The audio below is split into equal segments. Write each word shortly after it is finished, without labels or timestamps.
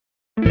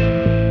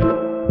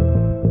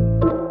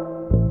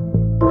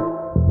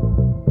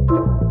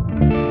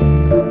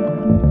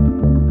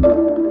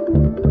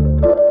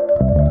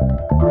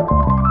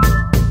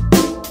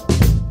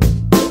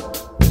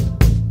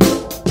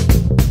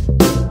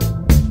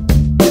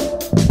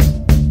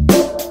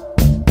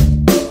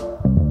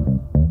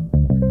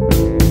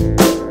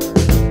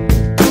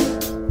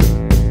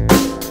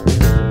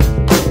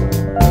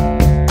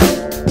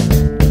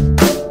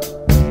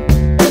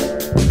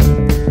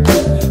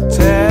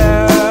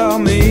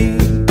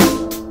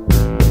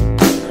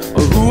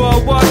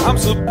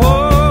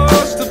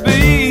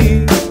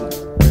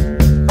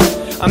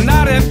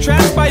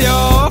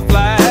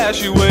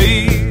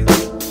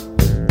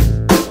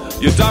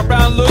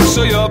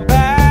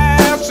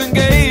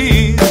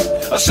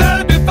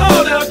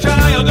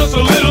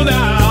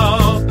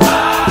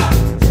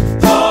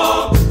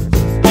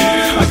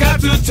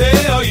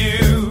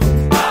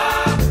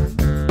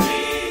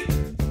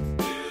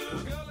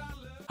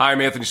I'm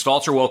Anthony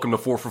Stalter. Welcome to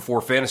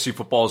 4for4 Fantasy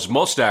Football's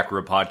most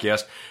accurate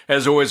podcast.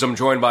 As always, I'm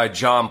joined by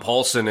John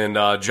Paulsen.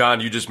 And John,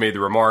 you just made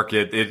the remark.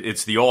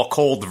 It's the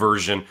all-cold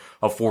version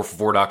of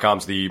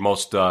 4for4.com's the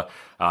most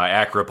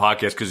accurate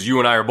podcast because you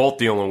and I are both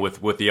dealing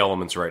with the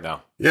elements right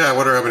now. Yeah, I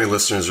wonder how many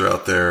listeners are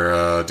out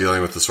there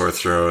dealing with the sore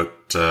throat,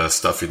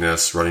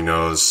 stuffiness, runny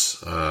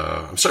nose.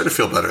 I'm starting to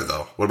feel better,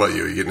 though. What about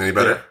you? You getting any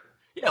better?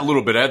 Yeah, a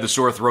little bit. I had the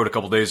sore throat a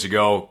couple days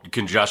ago.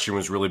 Congestion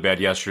was really bad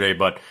yesterday,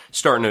 but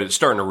starting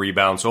to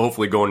rebound. So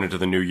hopefully going into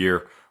the new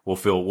year, we'll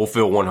feel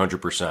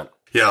 100%.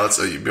 Yeah,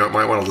 you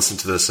might want to listen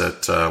to this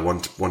at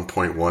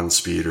 1.1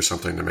 speed or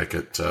something to make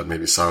it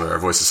maybe sound our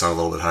voices sound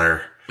a little bit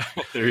higher.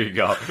 There you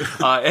go.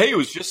 Hey, it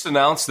was just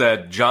announced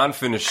that John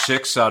finished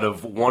 6 out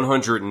of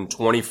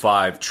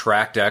 125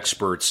 tracked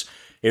experts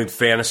in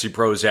Fantasy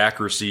Pros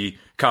accuracy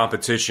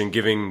competition,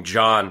 giving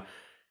John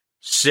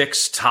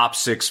 6 top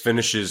 6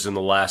 finishes in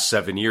the last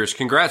 7 years.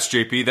 Congrats,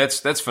 JP.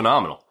 That's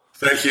phenomenal.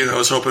 Thank you. I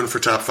was hoping for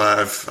top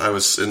 5. I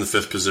was in the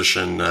 5th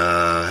position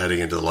heading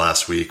into the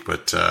last week,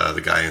 but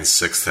the guy in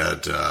 6th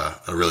had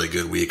a really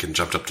good week and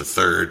jumped up to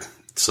 3rd,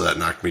 so that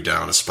knocked me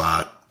down a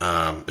spot.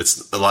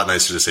 It's a lot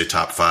nicer to say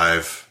top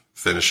 5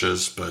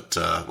 finishes, but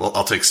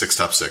I'll take 6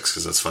 top 6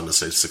 because it's fun to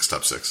say 6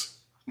 top 6.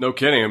 No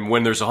kidding. And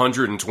when there's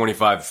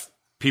 125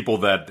 people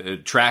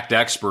that tracked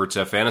experts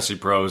at Fantasy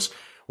Pros,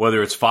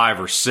 whether it's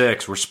 5 or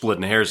 6, we're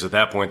splitting hairs at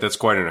that point. That's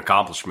quite an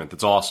accomplishment.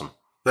 That's awesome.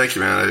 Thank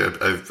you, man.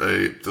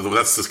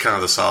 That's kind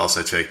of the solace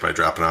I take by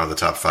dropping out of the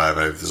top 5.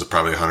 There's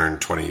probably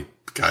 120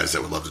 guys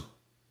that would love to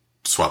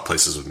swap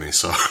places with me.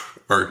 So,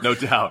 or no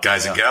doubt,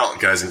 guys and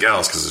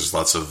gals, because there's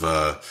lots of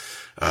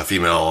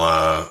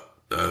female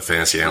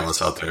fantasy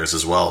analysts out there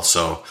as well.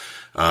 So,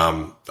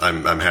 I'm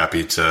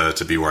happy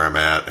to be where I'm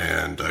at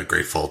and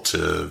grateful to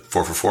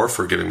 4for4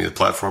 for giving me the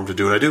platform to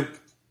do what I do.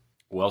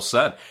 Well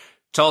said.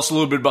 Tell us a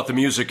little bit about the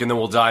music, and then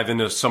we'll dive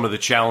into some of the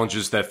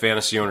challenges that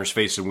fantasy owners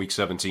face in Week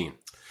 17.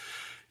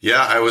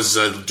 Yeah, I was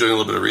doing a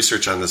little bit of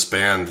research on this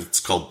band. It's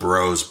called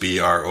Bros,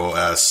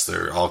 B-R-O-S.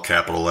 They're all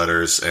capital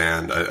letters.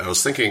 And I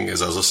was thinking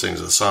as I was listening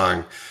to the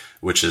song,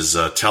 which is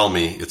Tell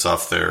Me, it's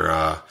off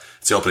their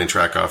it's the opening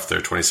track off their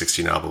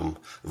 2016 album,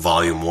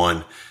 Volume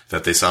 1,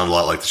 that they sound a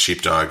lot like the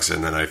Sheepdogs.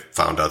 And then I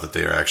found out that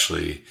they are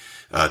actually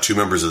 2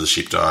 members of the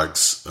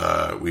Sheepdogs.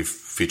 We've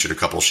featured a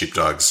couple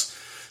Sheepdogs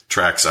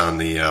tracks on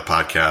the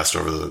podcast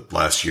over the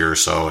last year or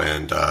so,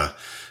 and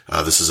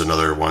this is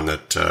another one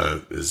that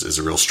is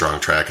a real strong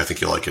track. I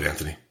think you'll like it,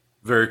 Anthony.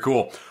 Very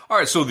cool. All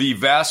right, so the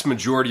vast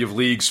majority of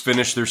leagues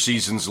finished their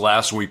seasons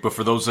last week, but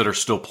for those that are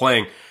still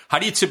playing, how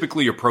do you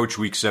typically approach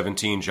Week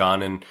 17,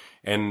 John?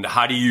 And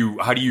how do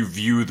you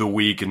view the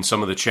week and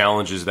some of the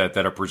challenges that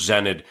are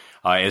presented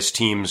as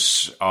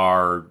teams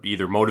are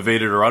either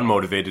motivated or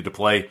unmotivated to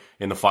play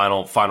in the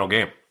final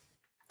game?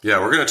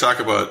 Yeah, we're going to talk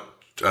about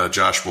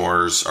Josh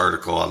Moore's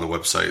article on the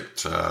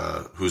website,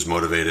 Who's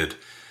Motivated.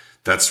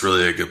 That's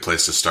really a good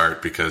place to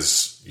start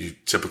because you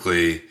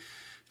typically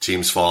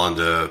teams fall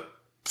into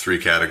 3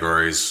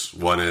 categories.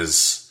 One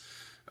is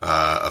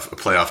a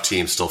playoff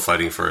team still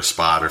fighting for a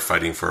spot or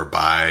fighting for a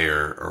bye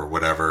or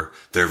whatever.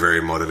 They're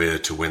very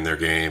motivated to win their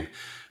game.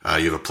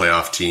 You have a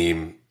playoff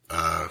team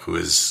who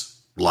is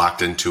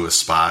locked into a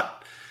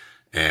spot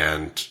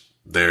and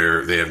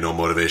they have no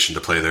motivation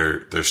to play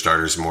their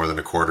starters more than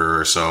a quarter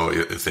or so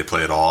if they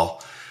play at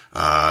all.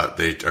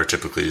 They are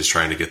typically just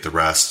trying to get the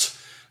rest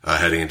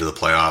heading into the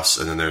playoffs.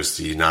 And then there's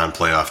the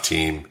non-playoff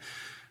team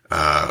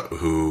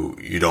who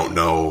you don't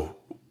know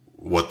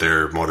what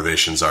their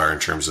motivations are in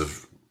terms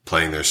of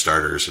playing their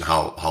starters and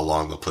how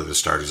long they'll play their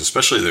starters,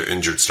 especially their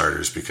injured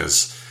starters,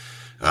 because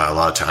a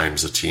lot of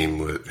times a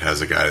team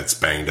has a guy that's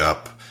banged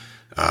up,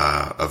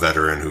 a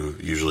veteran who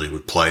usually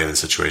would play in a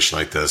situation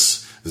like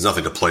this. There's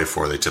nothing to play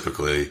for. They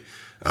typically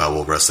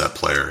will rest that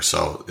player.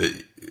 So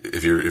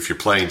if you're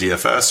playing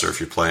DFS or if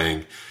you're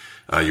playing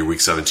your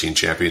Week 17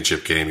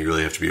 championship game, you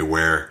really have to be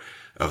aware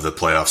of the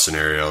playoff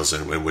scenarios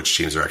and which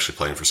teams are actually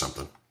playing for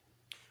something.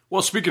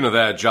 Well, speaking of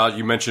that, Josh,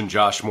 you mentioned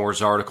Josh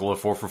Moore's article at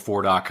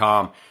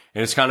 4for4.com,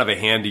 and it's kind of a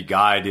handy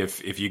guide.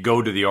 If you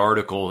go to the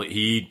article,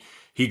 he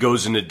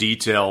goes into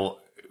detail,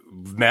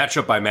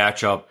 matchup by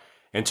matchup,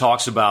 and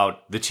talks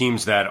about the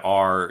teams that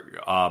are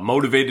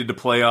motivated to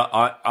play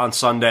on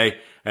Sunday,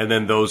 and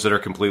then those that are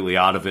completely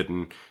out of it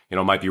and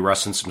might be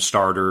resting some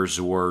starters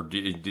or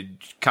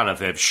kind of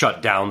have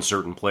shut down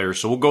certain players.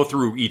 So we'll go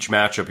through each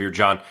matchup here,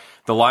 John.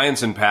 The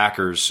Lions and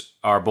Packers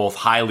are both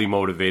highly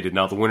motivated.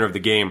 Now, the winner of the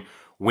game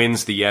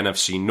wins the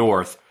NFC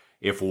North.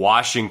 If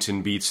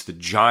Washington beats the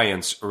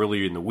Giants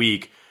early in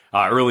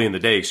the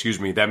day,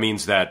 that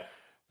means that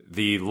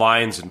the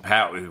Lions and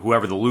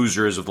whoever the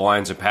loser is of the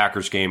Lions and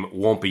Packers game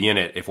won't be in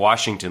it. If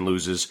Washington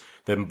loses,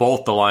 then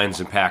both the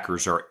Lions and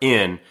Packers are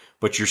in,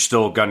 but you're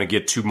still going to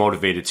get 2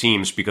 motivated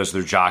teams because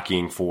they're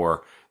jockeying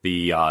for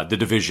the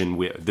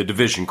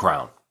division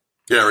crown.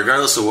 Yeah,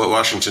 regardless of what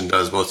Washington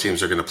does, both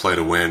teams are going to play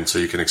to win, so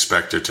you can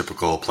expect their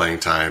typical playing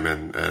time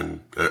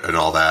and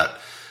all that.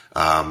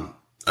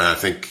 I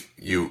think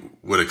you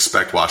would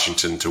expect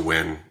Washington to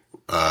win,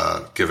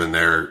 given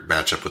their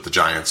matchup with the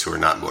Giants, who are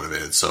not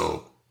motivated.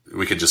 So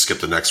we could just skip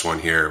the next one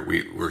here.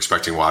 We're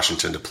expecting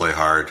Washington to play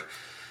hard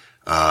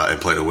and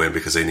play to win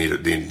because they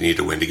need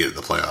to win to get to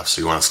the playoffs.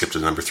 So you want to skip to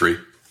number 3?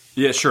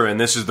 Yeah, sure. And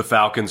this is the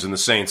Falcons and the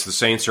Saints. The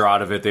Saints are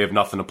out of it. They have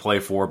nothing to play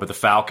for, but the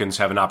Falcons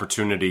have an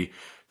opportunity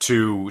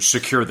to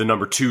secure the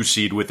number 2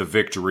 seed with a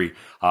victory.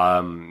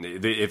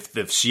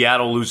 If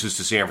Seattle loses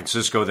to San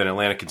Francisco, then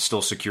Atlanta can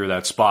still secure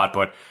that spot.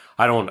 But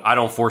I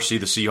don't foresee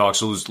the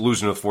Seahawks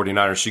losing to the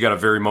 49ers. So you got a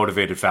very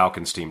motivated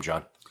Falcons team,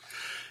 John.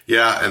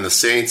 Yeah, and the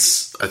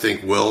Saints, I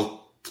think,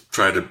 will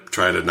try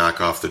to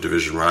knock off the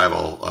division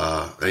rival.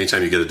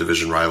 Anytime you get a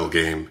division rival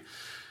game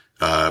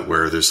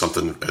where there's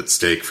something at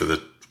stake for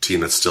the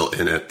team that's still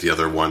in it, the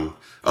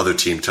other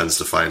team tends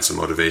to find some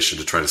motivation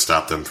to try to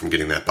stop them from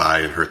getting that bye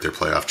and hurt their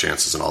playoff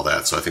chances and all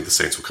that. So I think the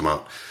Saints will come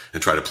out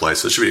and try to play.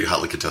 So it should be a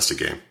hotly contested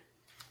game.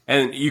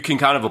 And you can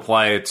kind of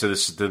apply it to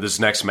this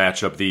next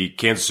matchup. The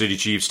Kansas City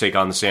Chiefs take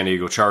on the San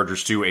Diego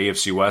Chargers, 2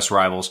 AFC West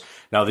rivals.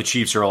 Now the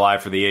Chiefs are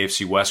alive for the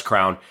AFC West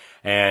crown,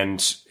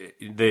 and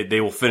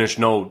they will finish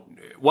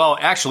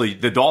actually,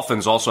 the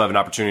Dolphins also have an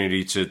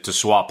opportunity to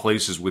swap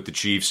places with the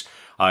Chiefs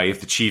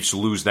if the Chiefs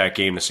lose that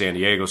game to San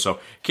Diego.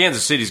 So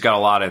Kansas City's got a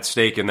lot at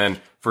stake. And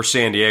then for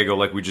San Diego,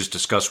 like we just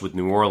discussed with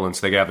New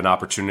Orleans, they have an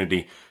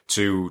opportunity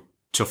to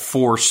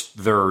force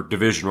their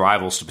division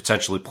rivals to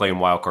potentially play in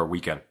wildcard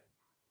weekend.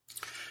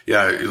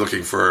 Yeah, you're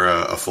looking for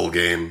a full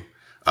game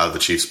out of the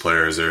Chiefs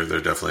players. They're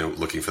definitely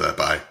looking for that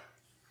bye.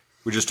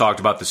 We just talked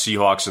about the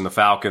Seahawks and the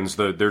Falcons.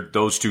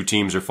 Those two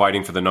teams are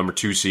fighting for the number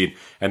 2 seed,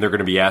 and they're going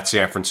to be at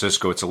San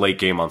Francisco. It's a late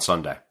game on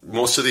Sunday.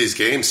 Most of these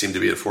games seem to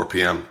be at 4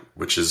 p.m.,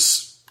 which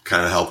is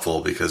kind of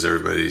helpful because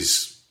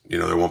everybody's,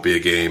 there won't be a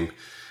game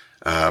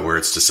where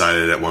it's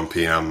decided at 1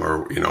 p.m.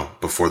 or,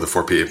 before the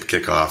 4 p.m.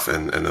 kickoff,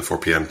 and the 4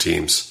 p.m.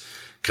 teams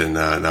can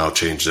now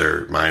change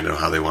their mind on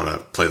how they want to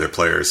play their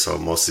players. So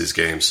most of these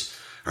games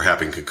are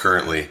happening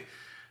concurrently,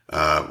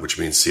 which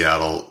means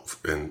Seattle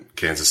and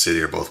Kansas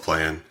City are both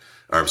playing.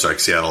 Or I'm sorry,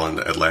 Seattle and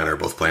Atlanta are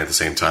both playing at the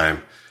same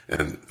time,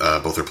 and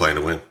both are playing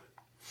to win.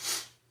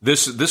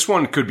 This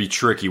one could be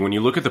tricky. When you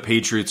look at the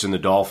Patriots and the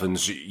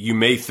Dolphins, you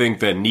may think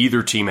that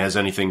neither team has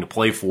anything to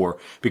play for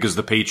because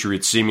the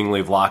Patriots seemingly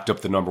have locked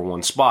up the number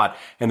 1 spot,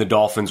 and the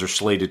Dolphins are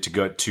slated to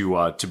go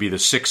to be the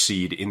 6th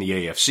seed in the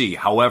AFC.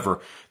 However,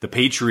 the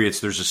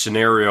Patriots, there's a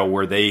scenario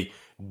where they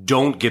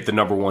don't get the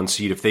number 1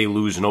 seed if they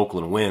lose and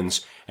Oakland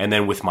wins. And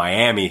then with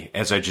Miami,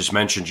 as I just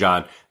mentioned,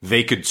 John,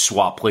 they could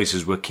swap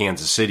places with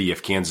Kansas City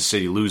if Kansas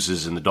City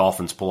loses and the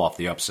Dolphins pull off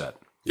the upset.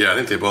 Yeah, I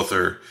think they both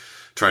are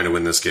trying to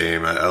win this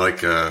game. I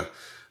like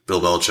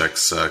Bill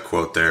Belichick's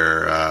quote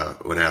there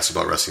when asked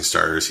about resting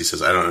starters. He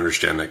says, "I don't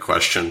understand that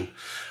question.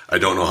 I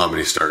don't know how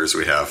many starters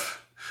we have."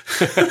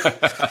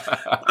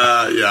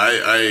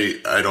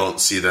 I don't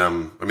see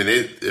them. I mean,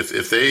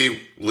 if they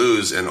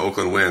lose and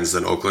Oakland wins,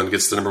 then Oakland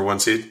gets the number 1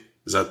 seed.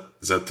 Is that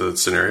the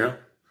scenario?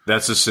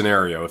 That's the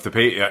scenario. If the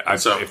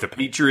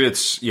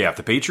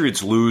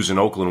Patriots lose and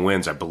Oakland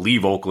wins, I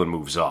believe Oakland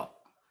moves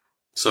up.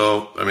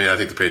 So, I mean, I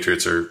think the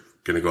Patriots are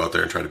going to go out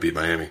there and try to beat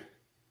Miami.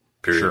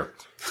 Period. Sure.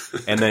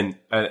 and then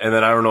I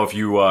don't know if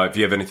you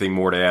have anything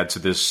more to add to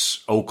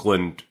this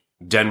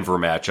Oakland-Denver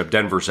matchup.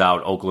 Denver's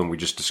out. Oakland, we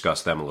just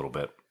discussed them a little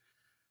bit.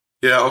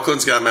 Yeah,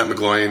 Oakland's got Matt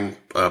McGloin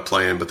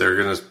playing, but they're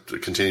going to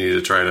continue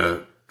to try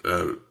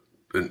to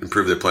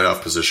improve their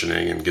playoff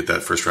positioning and get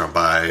that first round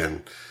bye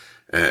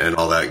and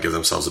all that, and give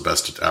themselves the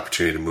best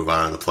opportunity to move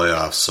on in the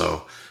playoffs.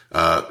 So,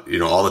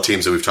 all the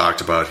teams that we've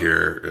talked about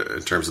here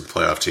in terms of the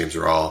playoff teams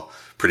are all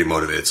pretty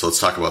motivated. So let's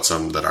talk about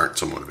some that aren't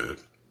so motivated.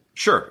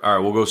 Sure. All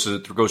right. We'll go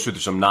through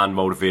some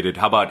non-motivated.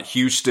 How about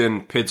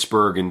Houston,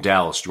 Pittsburgh, and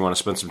Dallas? Do you want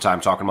to spend some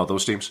time talking about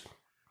those teams?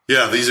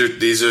 Yeah, these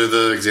are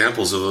the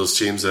examples of those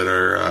teams that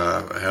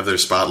are have their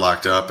spot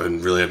locked up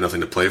and really have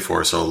nothing to play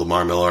for. So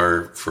Lamar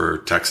Miller for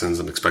Texans,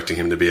 I'm expecting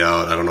him to be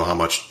out. I don't know how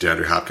much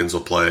DeAndre Hopkins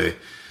will play,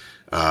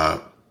 for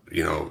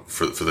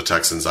the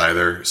Texans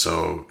either.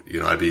 So,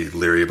 I'd be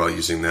leery about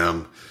using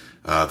them.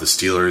 The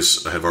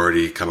Steelers have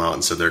already come out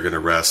and said they're going to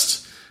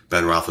rest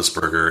Ben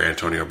Roethlisberger,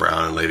 Antonio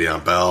Brown, and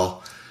Le'Veon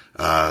Bell.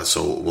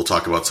 So we'll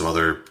talk about some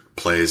other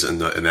plays in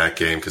that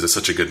game because it's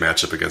such a good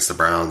matchup against the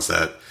Browns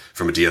that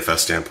from a DFS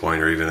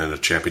standpoint or even in a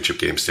championship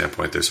game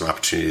standpoint, there's some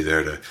opportunity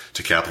there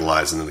to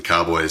capitalize. And then the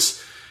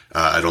Cowboys,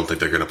 I don't think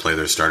they're going to play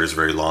their starters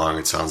very long.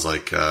 It sounds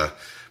like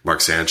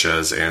Mark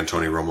Sanchez and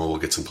Tony Romo will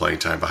get some playing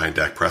time behind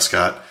Dak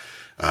Prescott.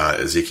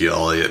 Ezekiel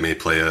Elliott may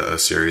play a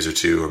series or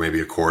two or maybe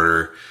a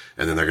quarter,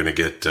 and then they're going to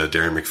get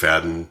Darren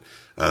McFadden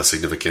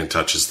significant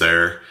touches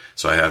there.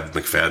 So I have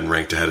McFadden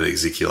ranked ahead of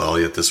Ezekiel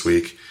Elliott this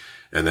week.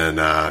 And then,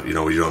 we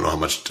don't know how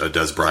much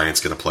Dez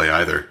Bryant's going to play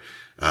either.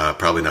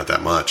 Probably not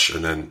that much.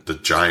 And then the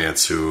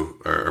Giants,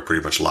 who are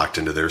pretty much locked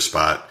into their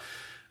spot.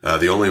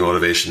 The only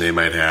motivation they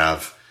might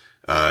have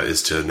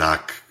is to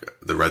knock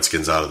the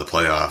Redskins out of the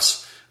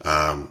playoffs.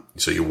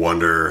 So you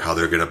wonder how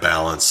they're going to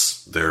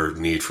balance their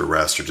need for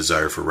rest or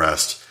desire for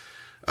rest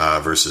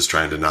versus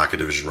trying to knock a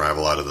division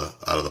rival out of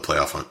the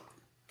playoff hunt.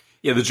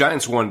 Yeah, the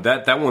Giants one,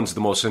 that one's the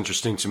most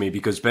interesting to me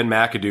because Ben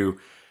McAdoo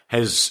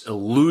has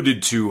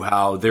alluded to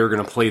how they're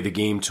going to play the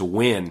game to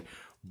win,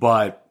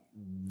 but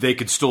they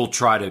could still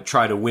try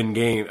to win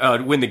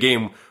the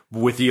game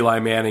with Eli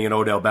Manning and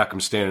Odell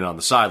Beckham standing on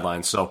the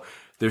sidelines. So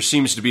there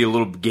seems to be a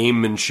little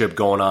gamemanship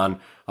going on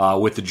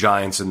with the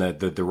Giants and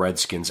the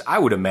Redskins. I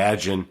would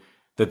imagine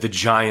that the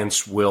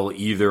Giants will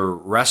either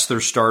rest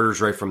their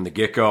starters right from the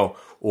get-go,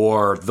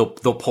 or they'll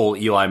pull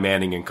Eli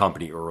Manning and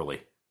company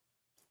early.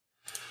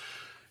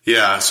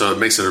 Yeah, so it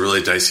makes it a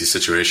really dicey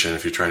situation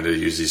if you're trying to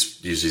use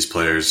these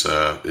players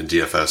in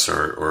DFS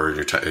or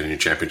in your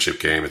championship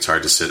game. It's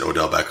hard to sit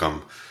Odell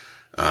Beckham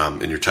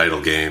in your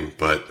title game,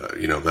 but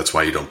that's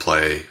why you don't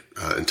play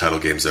in title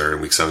games there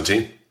in Week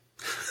 17.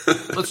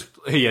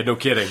 Yeah, no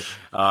kidding.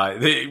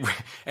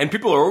 And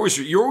people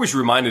you're always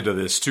reminded of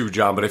this too,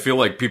 John, but I feel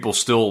like people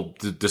still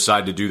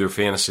decide to do their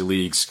fantasy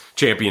leagues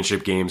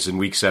championship games in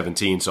Week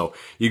 17. So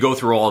you go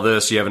through all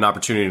this, you have an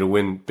opportunity to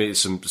win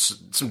some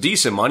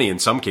decent money in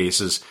some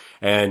cases,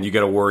 and you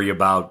got to worry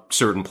about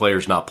certain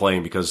players not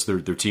playing because their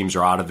teams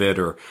are out of it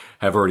or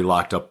have already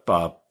locked up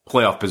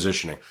playoff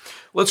positioning.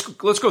 Let's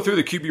go through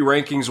the QB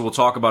rankings. We'll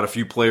talk about a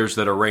few players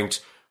that are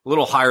ranked a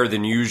little higher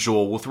than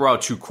usual. We'll throw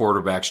out two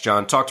quarterbacks.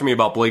 John, talk to me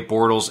about Blake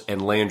Bortles and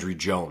Landry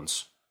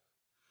Jones.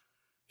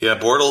 Yeah,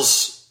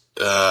 Bortles,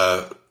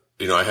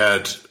 I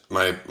had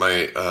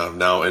my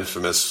now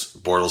infamous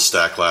Bortles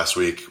stack last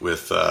week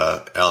with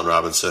Allen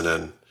Robinson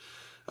and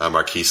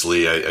Marquise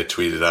Lee. I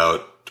tweeted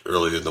out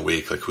earlier in the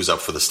week, like, who's up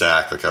for the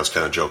stack? Like, I was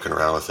kind of joking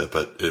around with it,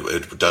 but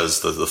it does,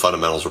 the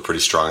fundamentals were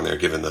pretty strong there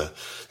given the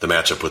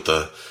matchup with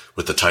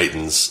the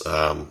Titans.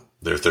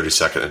 They're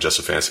 32nd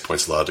adjusted fantasy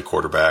points allowed to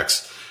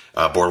quarterbacks.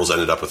 Bortles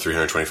ended up with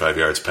 325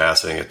 yards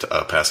passing,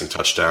 a passing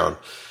touchdown.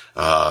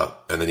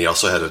 And then he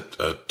also had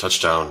a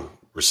touchdown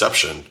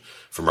reception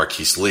from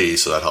Marquise Lee,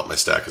 so that helped my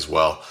stack as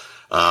well.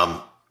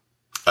 I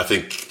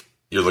think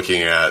you're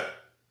looking at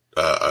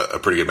a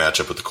pretty good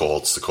matchup with the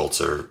Colts. The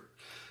Colts are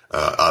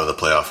out of the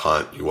playoff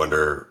hunt. You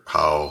wonder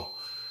how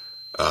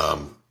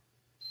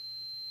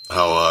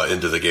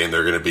into the game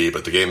they're going to be,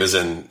 but the game is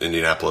in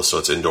Indianapolis, so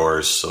it's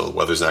indoors, so the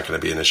weather's not going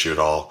to be an issue at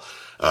all.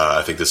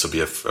 I think this will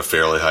be a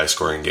fairly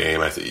high-scoring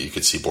game. I think you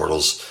could see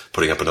Bortles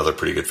putting up another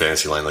pretty good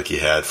fantasy line like he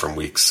had from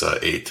weeks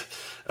 8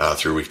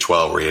 through week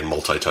 12, where he had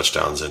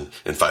multi-touchdowns in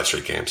 5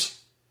 straight games.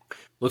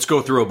 Let's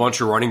go through a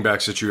bunch of running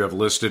backs that you have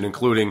listed,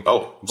 including...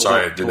 Oh,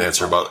 sorry, I didn't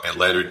answer about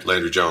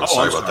Landry Jones. Oh,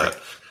 sorry about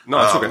that.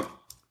 No, it's okay.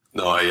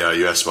 No,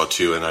 you asked about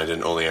 2, and I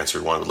didn't only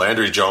answer 1. But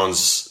Landry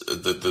Jones,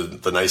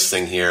 the nice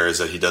thing here is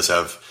that he does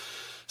have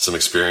some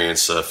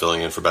experience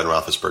filling in for Ben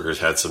Roethlisberger. He's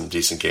had some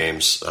decent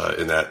games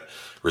in that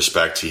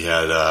respect. He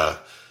had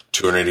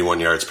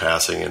 281 yards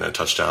passing and a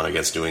touchdown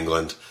against New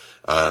England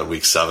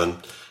week 7.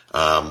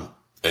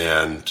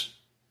 And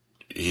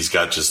he's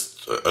got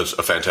just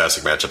a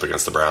fantastic matchup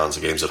against the Browns.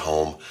 The game's at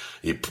home.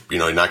 You're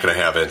not going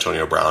to have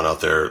Antonio Brown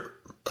out there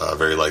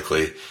very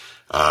likely.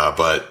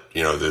 But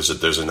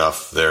there's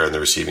enough there in the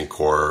receiving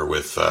core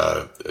with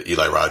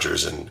Eli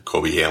Rogers and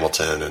Kobe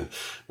Hamilton and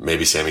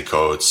maybe Sammy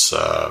Coates,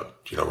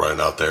 running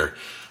out there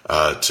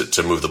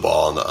to move the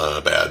ball on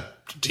a bad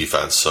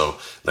defense. So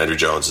Landry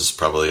Jones is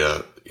probably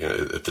at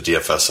the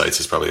DFS sites,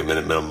 he's probably a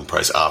minimum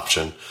price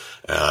option,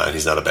 and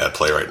he's not a bad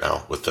play right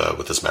now with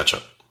this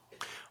matchup.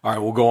 All right,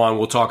 we'll go on.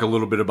 We'll talk a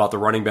little bit about the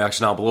running backs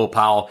now. Bilal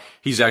Powell,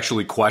 he's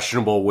actually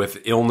questionable with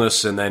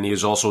illness, and then he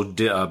is also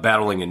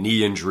battling a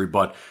knee injury.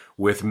 But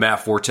with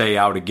Matt Forte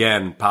out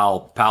again,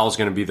 Powell's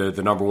going to be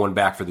the number one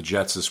back for the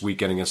Jets this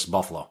weekend against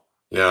Buffalo.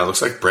 Yeah, it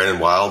looks like Brandon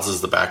Wilds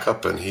is the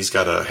backup, and he's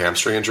got a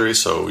hamstring injury,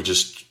 so we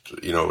just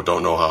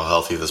don't know how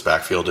healthy this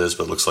backfield is,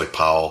 but it looks like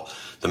Powell,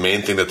 the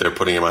main thing that they're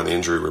putting him on the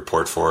injury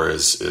report for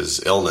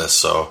is illness.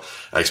 So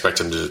I expect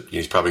him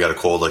he's probably got a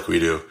cold like we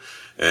do.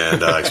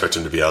 And I expect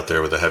him to be out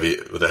there with a heavy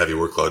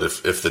workload.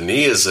 If the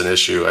knee is an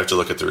issue, I have to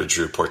look at the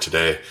injury report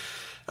today.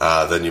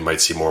 Then you might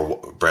see more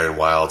Brandon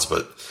Wilds,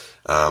 but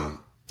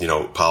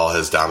Powell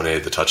has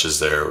dominated the touches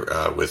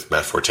there with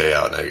Matt Forte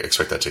out, and I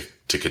expect that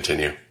to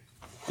continue.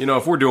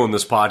 If we're doing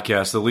this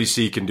podcast, the least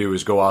he can do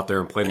is go out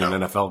there and play in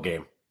an NFL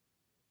game.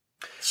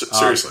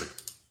 Seriously.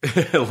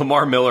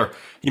 Lamar Miller,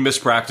 he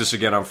missed practice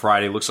again on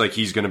Friday. Looks like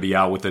he's going to be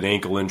out with an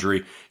ankle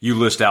injury. You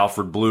list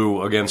Alfred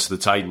Blue against the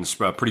Titans.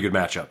 Pretty good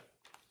matchup.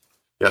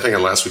 Yeah, I think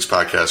in last week's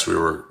podcast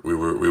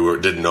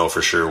we didn't know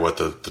for sure what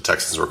the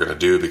Texans were going to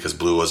do because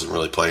Blue wasn't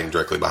really playing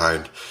directly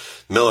behind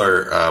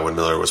Miller when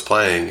Miller was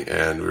playing,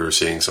 and we were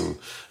seeing some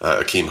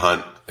Akeem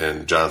Hunt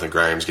and Jonathan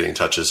Grimes getting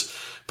touches.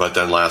 But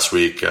then last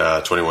week,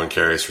 21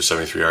 carries for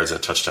 73 yards and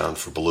a touchdown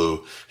for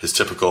Blue. His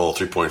typical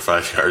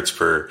 3.5 yards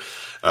per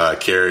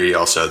carry. He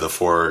also had the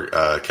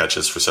 4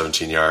 catches for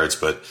 17 yards.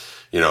 But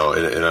in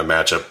a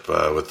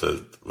matchup with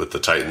the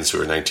Titans,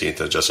 who are 19th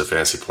in adjusted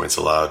fantasy points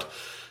allowed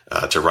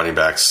to running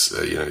backs,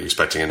 you're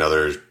expecting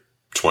another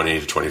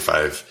 20 to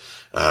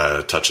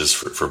 25 touches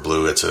for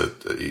Blue. He's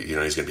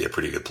going to be a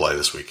pretty good play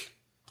this week.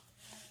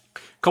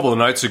 A couple of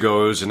nights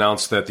ago, it was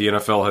announced that the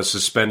NFL has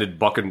suspended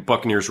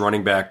Buccaneers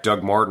running back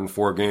Doug Martin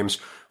 4 games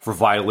for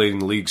violating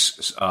the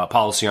league's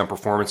policy on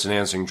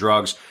performance-enhancing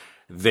drugs.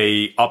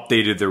 They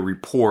updated their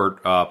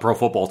report, Pro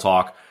Football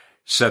Talk,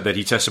 said that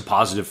he tested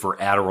positive for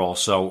Adderall.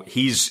 So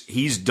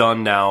he's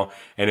done now,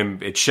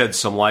 and it sheds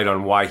some light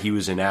on why he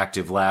was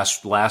inactive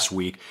last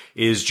week.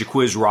 Is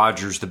Jacquizz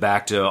Rodgers the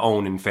back to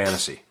own in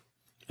fantasy?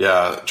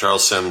 Yeah,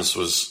 Charles Sims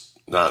was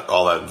not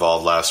all that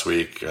involved last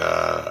week.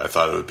 I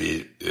thought it would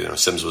be,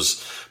 Sims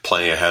was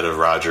playing ahead of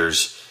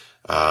Rodgers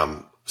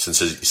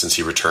since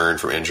he returned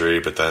from injury,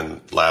 but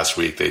then last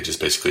week they just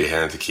basically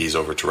handed the keys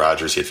over to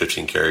Rodgers. He had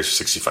 15 carries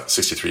for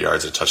 63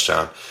 yards and a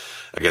touchdown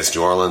against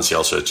New Orleans. He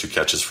also had 2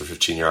 catches for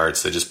 15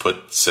 yards. They just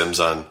put Sims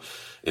on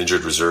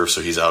injured reserve,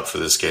 so he's out for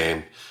this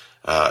game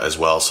as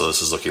well. So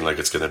this is looking like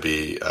it's going to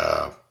be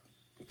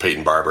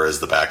Peyton Barber as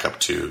the backup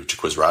to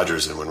Jacquizz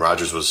Rodgers. And when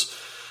Rodgers was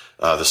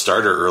the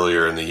starter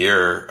earlier in the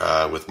year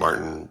with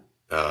Martin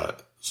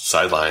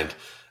sidelined,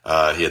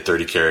 he had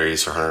 30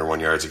 carries for 101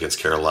 yards against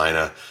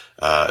Carolina.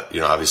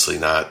 Obviously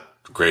not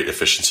great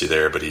efficiency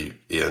there, but he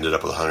ended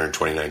up with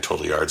 129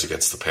 total yards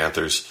against the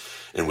Panthers.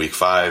 In week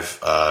 5,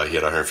 he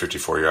had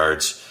 154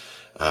 yards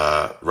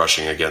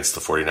rushing against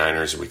the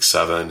 49ers. In week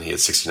 7, he had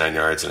 69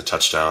 yards and a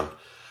touchdown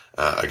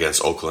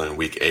against Oakland in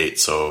week 8.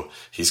 So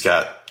he's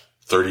got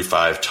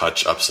 35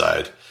 touch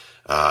upside.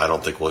 I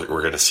don't think we're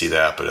going to see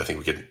that, but I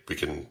think we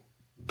can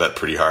bet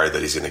pretty hard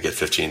that he's going to get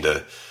 15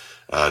 to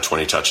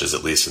 20 touches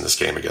at least in this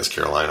game against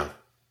Carolina.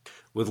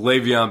 With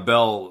Le'Veon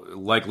Bell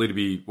likely to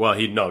be,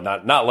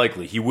 not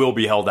likely. He will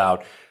be held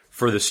out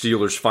for the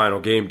Steelers'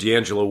 final game.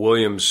 D'Angelo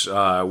Williams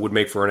would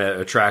make for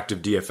an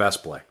attractive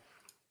DFS play.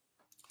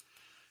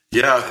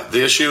 Yeah,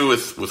 the issue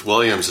with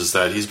Williams is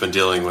that he's been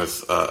dealing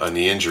with a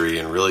knee injury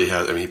and really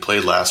he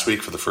played last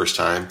week for the first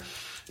time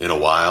in a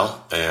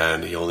while,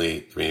 and he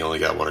only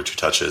got 1 or 2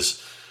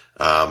 touches.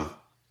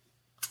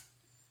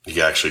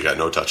 He actually got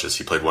no touches.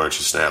 He played 1 or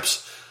 2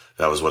 snaps.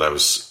 That was what I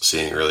was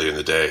seeing earlier in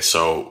the day.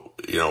 So,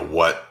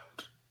 what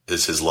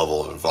is his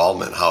level of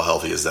involvement? How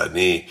healthy is that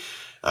knee?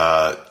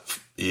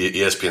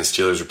 ESPN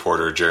Steelers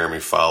reporter Jeremy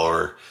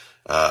Fowler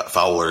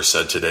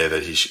said today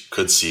that he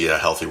could see a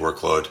healthy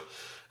workload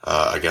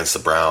against the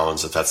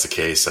Browns. If that's the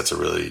case, that's a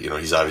really,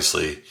 he's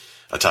obviously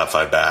a top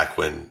 5 back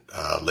when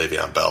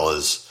Le'Veon Bell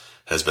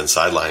has been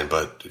sidelined,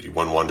 but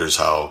one wonders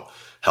how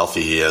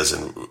healthy he is,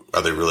 and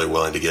are they really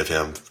willing to give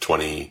him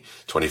 20,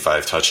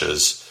 25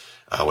 touches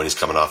when he's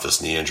coming off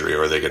this knee injury,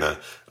 or are they going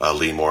to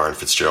lean more on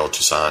Fitzgerald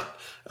Toussaint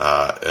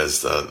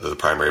as the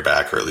primary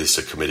back, or at least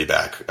a committee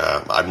back?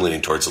 I'm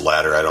leaning towards the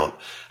latter. I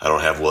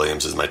don't have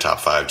Williams as my top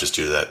 5 just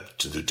due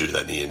to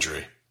that knee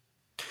injury.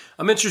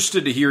 I'm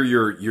interested to hear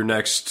your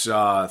next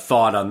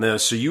thought on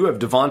this. So you have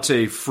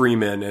Devontae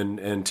Freeman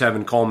and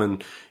Tevin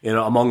Coleman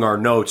among our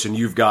notes, and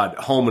you've got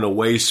home and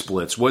away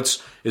splits.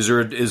 Is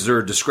there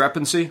a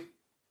discrepancy?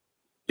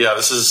 Yeah,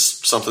 this is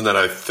something that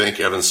I think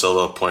Evan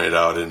Silva pointed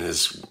out in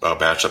his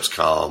matchups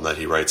column that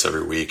he writes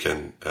every week,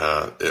 and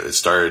it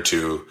started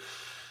to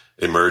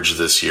emerge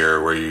this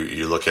year where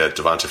you look at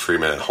Devonta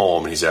Freeman at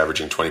home, and he's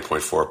averaging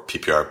 20.4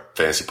 PPR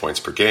fantasy points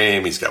per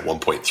game. He's got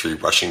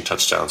 1.3 rushing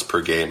touchdowns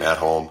per game at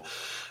home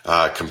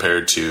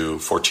compared to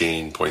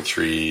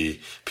 14.3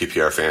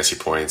 PPR fantasy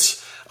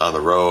points on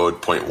the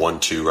road,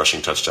 0.12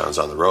 rushing touchdowns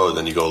on the road.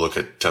 Then you go look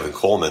at Tevin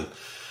Coleman,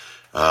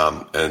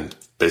 and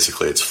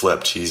basically it's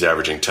flipped. He's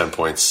averaging 10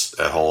 points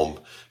at home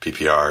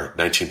PPR,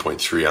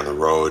 19.3 on the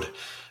road.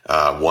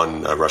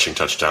 1 rushing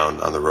touchdown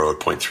on the road,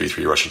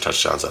 0.33 rushing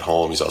touchdowns at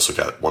home. He's also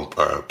got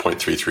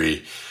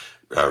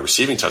 0.33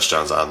 receiving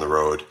touchdowns on the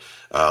road,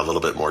 a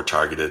little bit more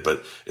targeted,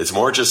 but it's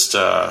more just,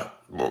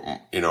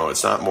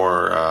 it's not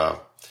more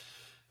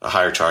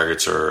higher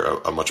targets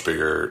or a much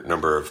bigger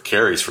number of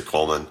carries for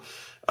Coleman.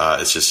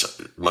 It's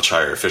just much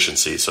higher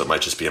efficiency, so it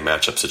might just be a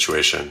matchup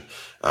situation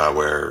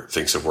where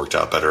things have worked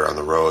out better on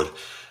the road.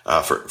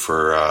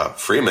 For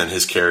Freeman,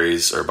 his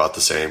carries are about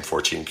the same,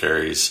 14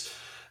 carries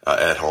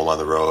at home on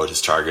the road.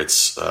 His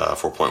targets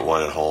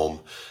 4.1 at home,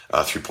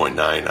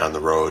 3.9 on the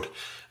road.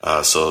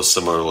 So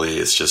similarly,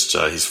 it's just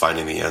he's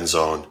finding the end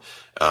zone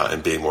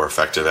and being more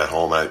effective at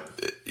home. I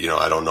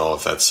don't know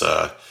if that's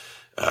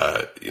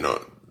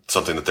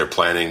something that they're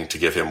planning to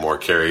give him more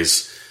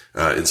carries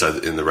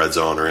inside in the red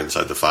zone or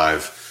inside the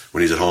 5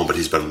 when he's at home, but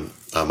he's been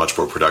much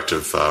more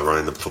productive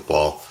running the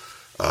football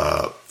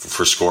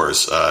for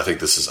scores.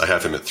 I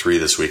have him at 3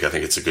 this week. I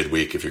think it's a good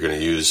week if you're going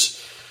to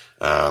use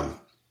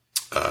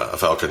a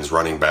Falcons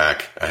running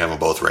back. I have them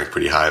both ranked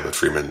pretty high, but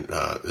Freeman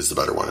is the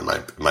better one in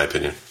my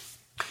opinion.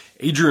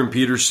 Adrian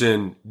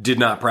Peterson did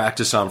not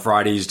practice on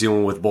Friday. He's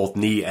dealing with both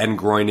knee and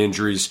groin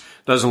injuries.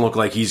 Doesn't look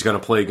like he's going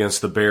to play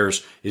against the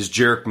Bears. Is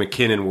Jerick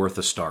McKinnon worth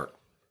a start?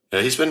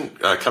 Yeah, he's been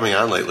coming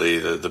on lately.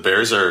 The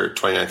Bears are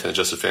 29th in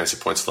adjusted fantasy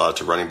points allowed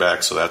to running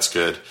back, so that's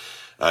good.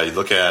 You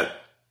look at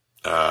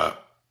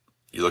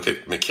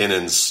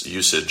McKinnon's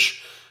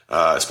usage,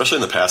 especially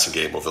in the passing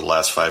game over the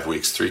last 5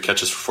 weeks. 3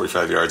 catches for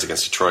 45 yards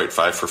against Detroit,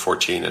 5 for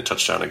 14, and a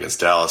touchdown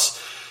against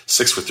Dallas.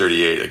 6 for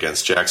 38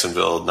 against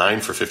Jacksonville, 9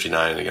 for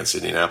 59 against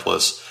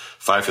Indianapolis,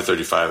 5 for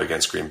 35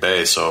 against Green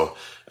Bay. So,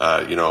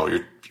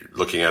 you're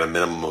looking at a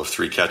minimum of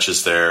 3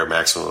 catches there,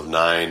 maximum of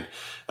 9.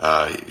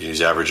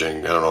 He's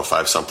averaging,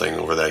 5-something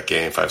over that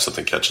game,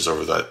 5-something catches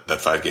over that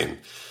 5-game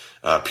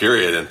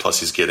period. And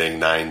plus he's getting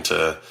 9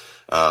 to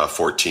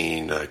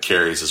 14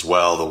 carries as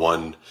well. The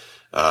one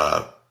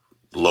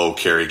low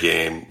carry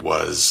game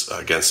was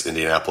against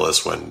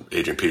Indianapolis when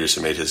Adrian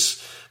Peterson made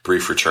his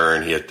brief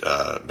return. He had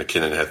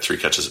McKinnon had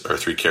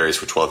 3 carries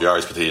for 12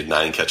 yards, but he had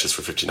 9 catches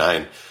for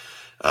 59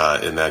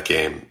 in that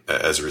game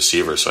as a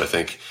receiver. So I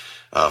think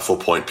full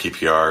point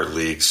PPR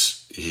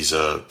leagues, he's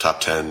a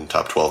top 10,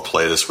 top 12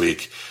 play this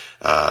week.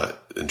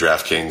 In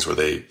DraftKings, where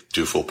they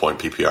do full point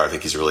PPR, I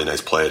think he's a really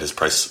nice play at his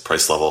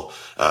price level,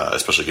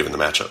 especially given the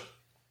matchup.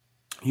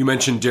 You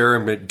mentioned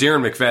Darren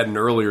McFadden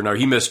earlier. Now,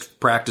 he missed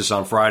practice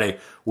on Friday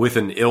with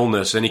an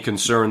illness. Any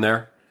concern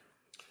there?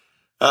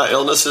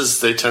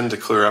 Illnesses, they tend to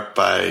clear up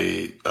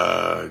by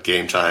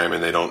game time,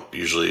 and they don't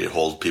usually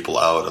hold people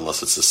out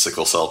unless it's a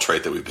sickle cell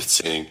trait that we've been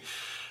seeing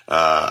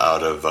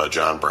out of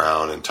John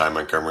Brown and Ty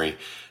Montgomery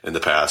in the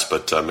past.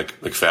 But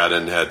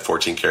McFadden had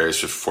 14 carries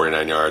for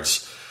 49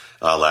 yards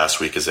last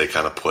week as they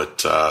kind of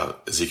put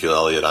Ezekiel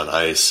Elliott on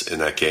ice in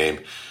that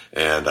game.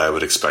 And I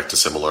would expect a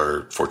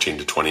similar 14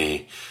 to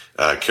 20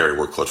 carry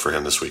workload for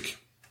him this week.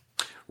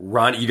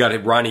 You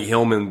got Ronnie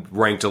Hillman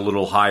ranked a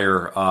little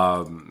higher,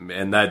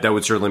 and that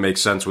would certainly make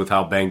sense with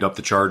how banged up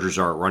the Chargers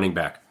are at running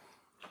back.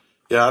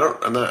 Yeah,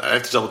 I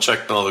have to double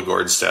check Melvin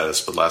Gordon's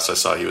status, but last I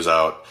saw he was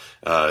out.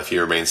 If he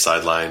remains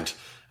sidelined,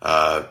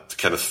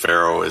 Kenneth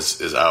Farrow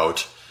is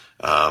out.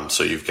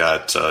 So you've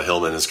got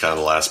Hillman is kind of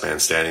the last man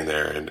standing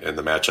there, and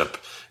the matchup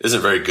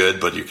isn't very good,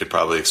 but you could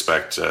probably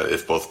expect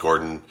if both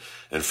Gordon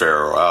and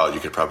Farrow are out, you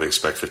could probably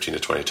expect 15 to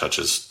 20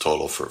 touches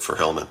total for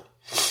Hillman.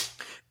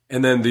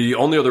 And then the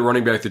only other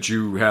running back that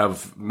you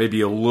have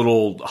maybe a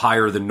little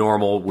higher than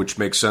normal, which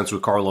makes sense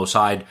with Carlos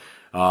Hyde,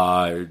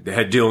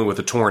 dealing with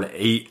a torn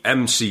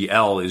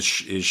MCL,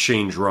 is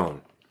Shane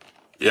Drone.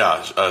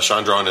 Yeah,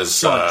 Sean Drone is...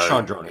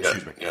 Sean Drone,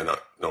 excuse me. Yeah,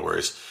 no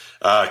worries.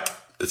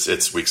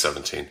 It's week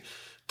 17.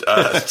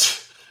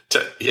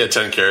 He had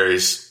 10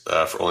 carries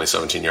for only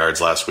 17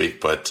 yards last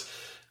week, but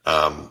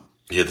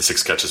he had the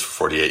 6 catches for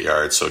 48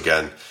 yards. So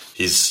again,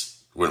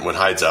 when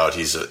Hyde's out,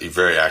 he's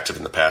very active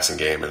in the passing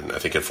game, and I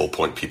think at full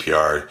point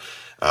PPR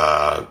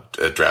at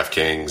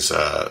DraftKings,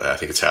 I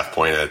think it's half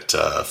point at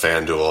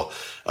FanDuel,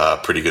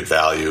 pretty good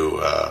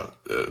value,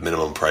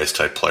 minimum price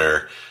type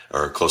player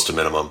or close to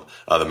minimum.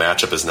 The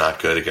matchup is not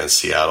good against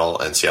Seattle,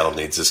 and Seattle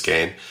needs this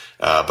game.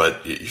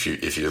 But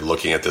if you're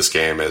looking at this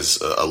game as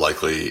the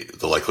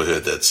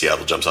likelihood that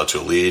Seattle jumps out to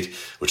a lead,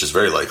 which is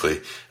very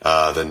likely,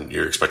 then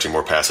you're expecting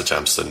more pass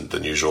attempts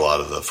than usual out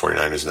of the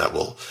 49ers, and that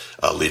will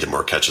lead to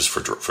more catches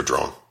for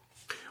Drone.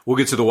 We'll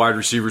get to the wide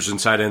receivers and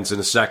tight ends in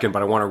a second,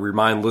 but I want to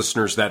remind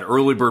listeners that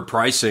early bird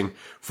pricing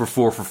for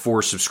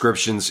 4for4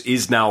 subscriptions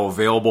is now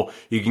available.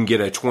 You can get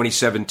a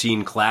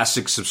 2017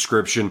 Classic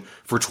subscription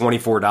for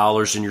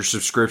 $24, and your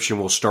subscription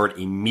will start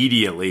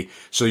immediately.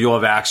 So you'll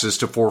have access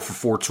to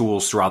 4for4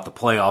 tools throughout the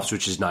playoffs,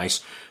 which is nice.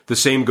 The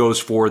same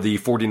goes for the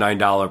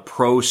 $49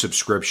 Pro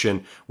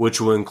subscription, which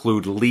will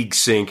include League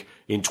Sync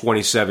in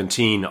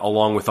 2017,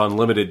 along with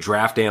unlimited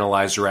draft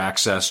analyzer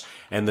access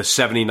and the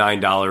 $79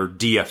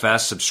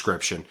 DFS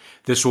subscription.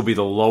 This will be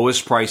the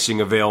lowest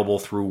pricing available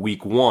through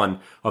week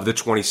 1 of the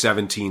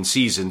 2017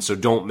 season, so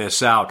don't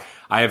miss out.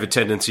 I have a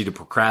tendency to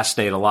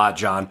procrastinate a lot,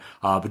 John,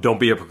 but don't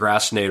be a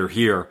procrastinator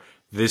here.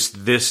 This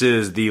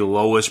is the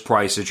lowest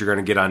price that you're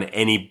going to get on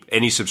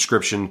any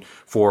subscription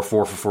for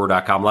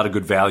 4for4.com. A lot of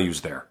good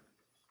values there.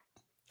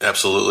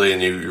 Absolutely,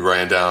 and you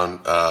ran down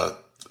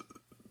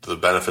the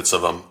benefits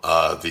of them.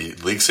 The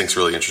League Sync's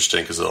really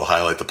interesting because it'll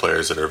highlight the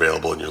players that are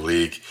available in your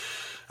league.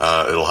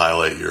 It'll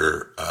highlight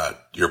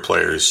your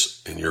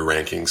players in your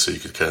rankings, so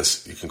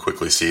you can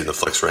quickly see in the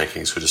flex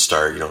rankings who to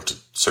start. You don't have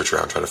to search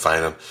around trying to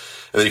find them,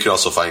 and then you can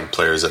also find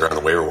players that are on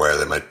the waiver wire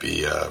that might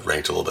be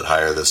ranked a little bit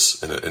higher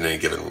in any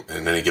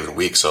given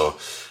week. So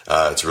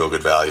it's a real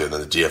good value. And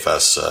then the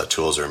DFS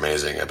tools are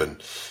amazing. I've been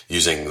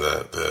using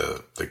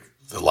the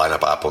lineup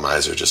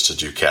optimizer just to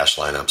do cash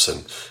lineups,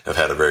 and have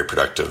had a very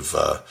productive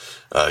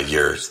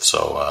year.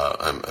 So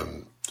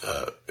I'm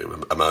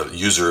a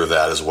user of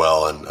that as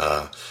well, and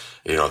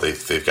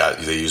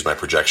they use my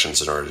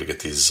projections in order to get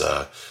these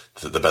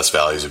the best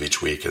values of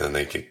each week, and then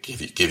they can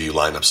give you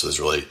lineups. So there's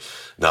really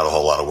not a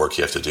whole lot of work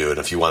you have to do. And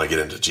if you want to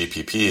get into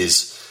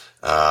GPPs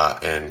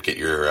and get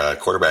your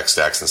quarterback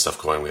stacks and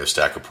stuff going, we have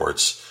stack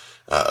reports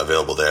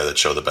available there that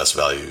show the best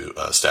value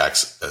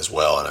stacks as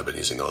well, and I've been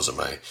using those in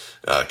my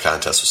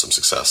contests with some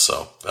success.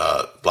 So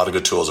a lot of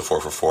good tools at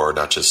 4for4,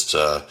 not just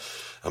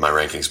my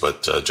rankings,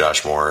 but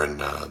Josh Moore and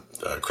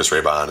Chris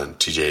Raybon and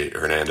TJ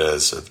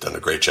Hernandez have done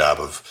a great job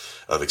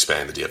of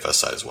expanding the DFS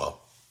side as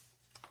well.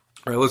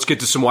 All right, let's get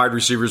to some wide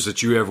receivers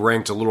that you have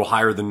ranked a little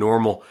higher than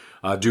normal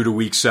due to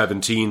Week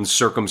 17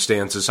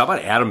 circumstances. How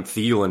about Adam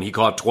Thielen? He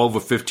caught 12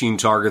 of 15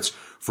 targets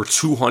for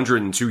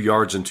 202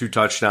 yards and 2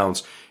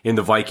 touchdowns in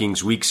the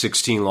Vikings' Week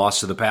 16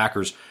 loss to the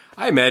Packers.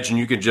 I imagine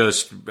you could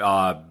just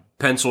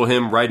pencil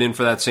him right in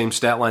for that same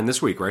stat line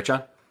this week, right,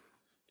 John?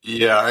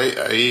 Yeah,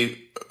 I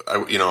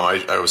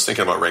was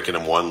thinking about ranking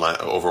him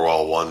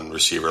one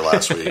receiver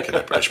last week, and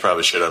I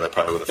probably should have. I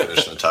probably would have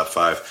finished in the top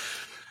 5.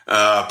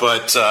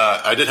 But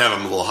I did have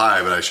him a little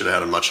high, but I should have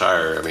had him much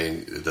higher. I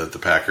mean, the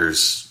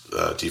Packers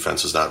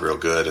defense was not real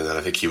good. And then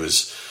I think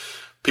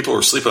people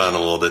were sleeping on him a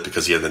little bit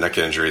because he had the neck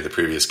injury the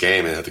previous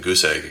game and had the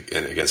goose egg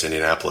against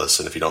Indianapolis.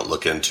 And if you don't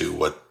look into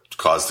what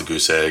caused the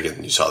goose egg,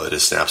 and you saw that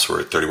his snaps were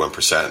at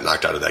 31%,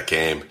 knocked out of that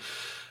game,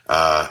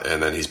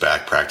 and then he's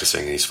back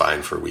practicing and he's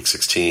fine for week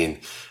 16,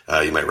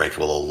 you might rank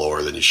him a little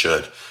lower than you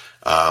should.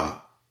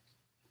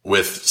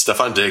 With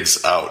Stephon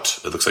Diggs out,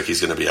 it looks like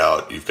he's going to be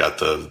out. You've got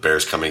the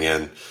Bears coming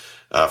in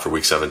for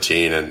week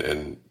 17,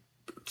 and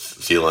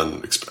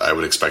Thielen, I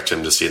would expect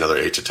him to see another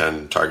 8 to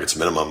 10 targets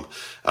minimum.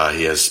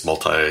 He has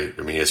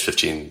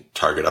 15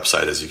 target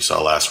upside, as you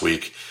saw last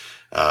week.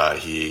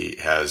 He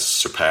has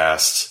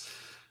surpassed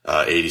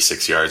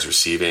 86 yards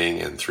receiving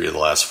in 3 of the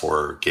last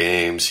 4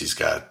 games. He's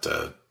got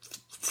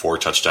 4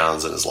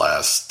 touchdowns in his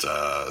last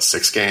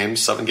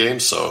 7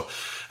 games. So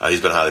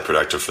he's been highly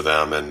productive for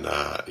them, and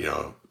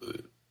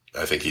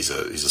I think he's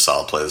a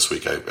solid play this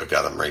week. I've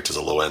got him ranked as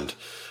a low end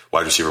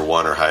wide receiver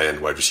 1 or high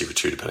end wide receiver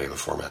 2, depending on the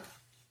format.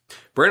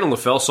 Brandon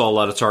LaFell saw a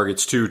lot of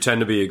targets too,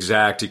 10 to be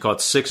exact. He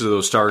caught 6 of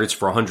those targets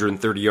for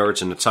 130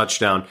 yards and a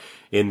touchdown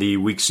in the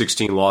Week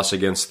 16 loss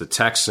against the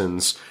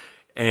Texans.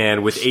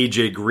 And with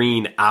A.J.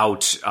 Green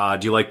out,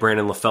 do you like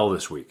Brandon LaFell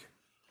this week?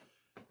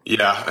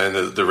 Yeah,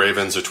 and the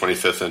Ravens are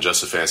 25th in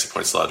adjusted fantasy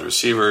points allowed to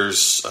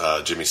receivers.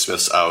 Jimmy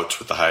Smith's out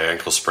with the high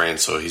ankle sprain,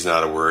 so he's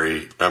not a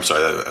worry. I'm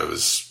sorry,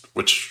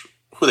 who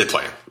are they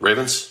playing?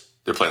 Ravens?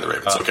 They're playing the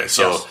Ravens. Okay,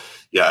 so yes.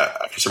 Yeah,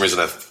 for some reason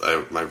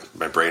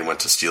my brain went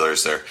to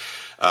Steelers there.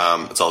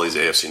 It's all these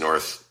AFC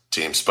North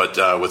teams.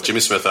 But with Jimmy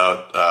Smith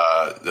out,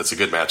 that's a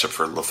good matchup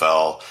for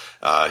LaFell.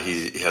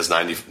 He has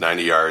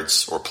 90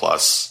 yards or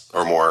plus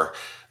or more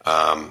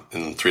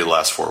in 3 of the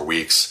last 4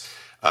 weeks.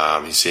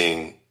 He's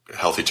seeing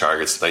healthy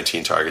targets,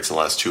 19 targets in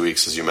the last 2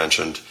 weeks, as you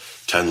mentioned,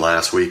 10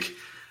 last week.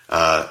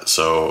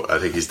 So I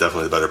think he's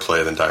definitely the better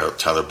play than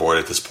Tyler Boyd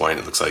at this point.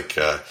 It looks like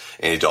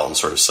Andy Dalton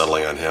sort of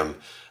settling on him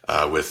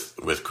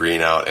with Green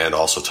out and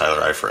also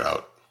Tyler Eifert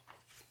out.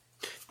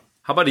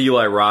 How about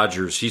Eli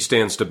Rogers? He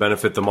stands to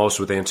benefit the most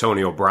with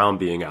Antonio Brown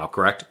being out,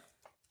 correct?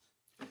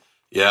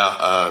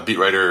 Yeah, beat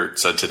writer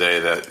said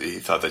today that he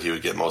thought that he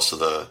would get most of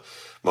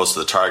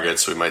the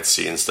targets. So we might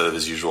see, instead of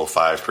his usual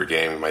 5 per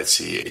game, we might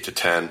see 8 to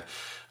 10.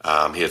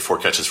 He had 4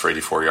 catches for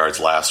 84 yards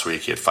last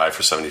week. He had 5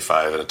 for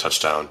 75 and a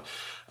touchdown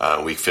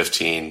week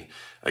 15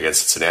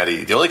 against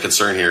Cincinnati. The only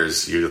concern here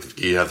is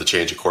you have the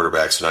change of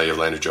quarterback, so now you have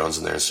Landry Jones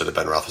in there instead of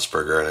Ben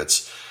Roethlisberger, and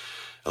it's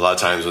a lot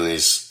of times when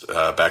these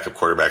backup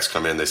quarterbacks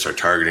come in, they start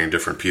targeting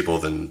different people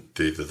than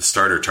the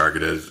starter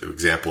targeted.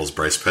 Example is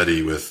Bryce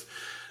Petty with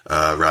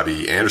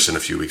Robbie Anderson a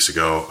few weeks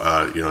ago.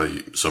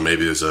 So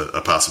maybe there's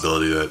a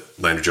possibility that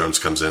Landry Jones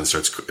comes in,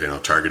 starts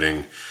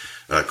targeting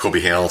Kobe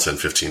Hamilton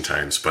 15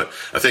 times. But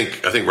I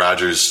think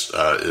Rodgers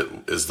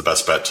is the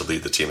best bet to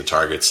lead the team in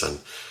targets, and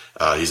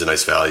he's a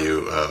nice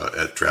value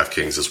at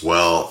DraftKings as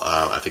well.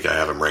 I think I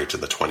have him ranked in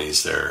the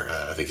 20s there.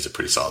 I think he's a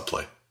pretty solid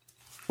play.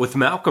 With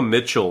Malcolm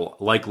Mitchell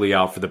likely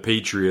out for the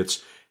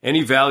Patriots,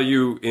 any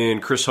value in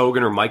Chris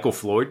Hogan or Michael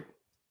Floyd?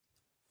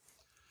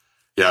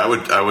 Yeah,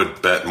 I would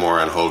bet more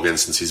on Hogan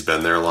since he's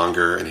been there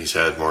longer and he's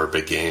had more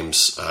big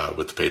games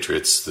with the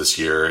Patriots this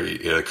year.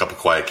 He had a couple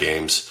quiet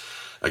games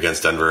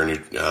against Denver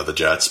and the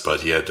Jets, but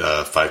he had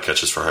 5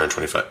 catches for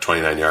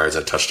 29 yards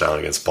and a touchdown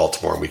against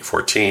Baltimore in Week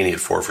 14. He had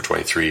 4 for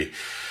 23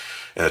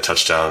 and a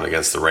touchdown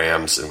against the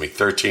Rams in Week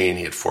 13.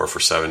 He had 4 for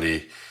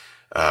 70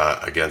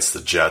 against the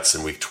Jets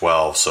in Week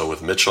 12. So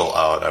with Mitchell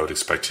out, I would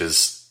expect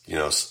his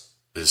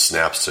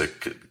snaps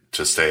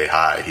to stay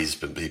high. He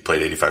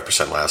played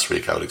 85% last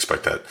week. I would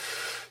expect that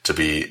to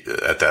be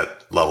at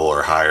that level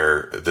or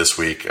higher this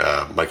week.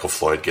 Michael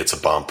Floyd gets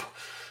a bump,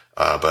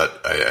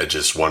 but I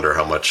just wonder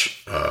how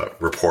much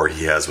rapport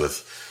he has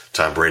with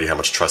Tom Brady, how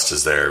much trust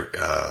is there.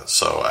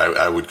 So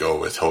I would go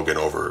with Hogan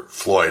over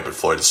Floyd, but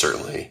Floyd is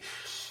certainly,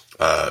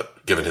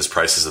 given his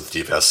prices at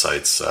the DFS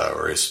sites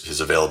or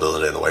his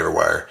availability in the waiver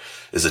wire,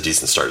 is a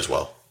decent start as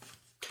well.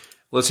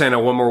 Let's hand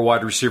out one more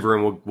wide receiver,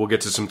 and we'll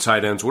get to some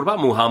tight ends. What about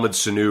Mohamed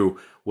Sanu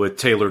with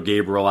Taylor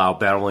Gabriel out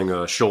battling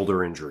a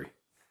shoulder injury?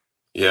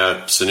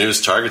 Yeah,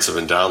 Sanu's targets have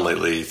been down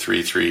lately,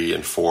 3, 3,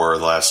 and 4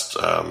 the last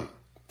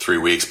 3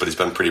 weeks, but he's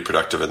been pretty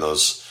productive in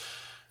those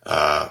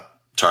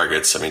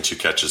targets. 2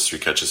 catches, 3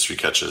 catches, 3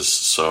 catches,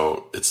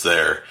 so it's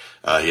there.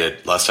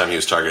 Last time he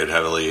was targeted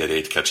heavily, he had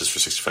 8 catches for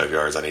 65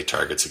 yards on 8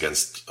 targets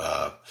against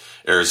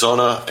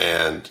Arizona,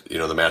 and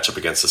the matchup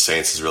against the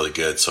Saints is really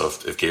good. So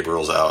if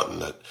Gabriel's out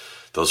and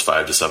those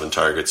 5 to 7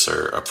 targets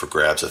are up for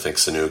grabs, I think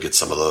Sanu gets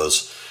some of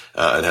those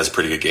and has a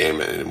pretty good game,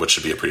 in which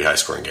should be a pretty high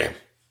scoring game.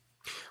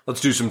 Let's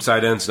do some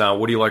tight ends now.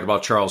 What do you like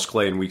about Charles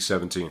Clay in Week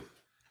 17?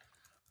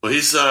 Well,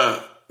 he's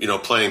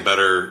playing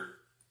better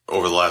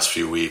over the last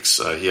few weeks.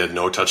 He had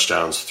no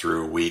touchdowns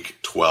through Week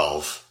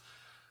 12,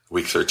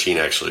 Week 13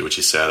 actually, which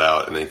he sat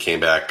out, and then came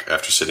back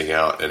after sitting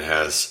out and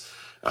has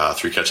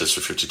 3 catches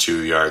for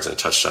 52 yards and a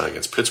touchdown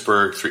against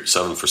Pittsburgh,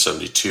 7 for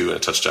 72 and a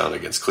touchdown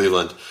against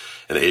Cleveland,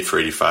 and 8 for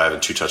 85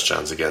 and 2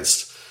 touchdowns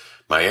against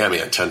Miami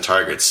on 10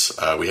 targets.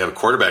 We have a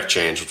quarterback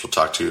change, which we'll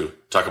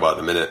talk about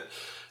in a minute,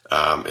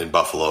 in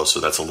Buffalo,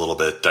 so that's a little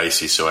bit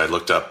dicey. So I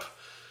looked up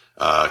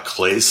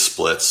Clay's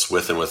splits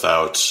with and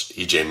without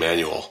EJ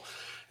Manuel.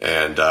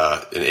 And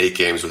in 8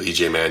 games with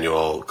EJ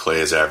Manuel, Clay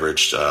has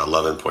averaged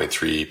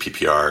 11.3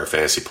 PPR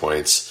fantasy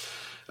points.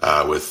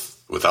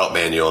 Without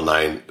Manuel,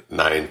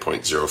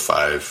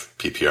 9.05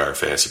 PPR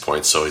fantasy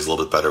points. So he's a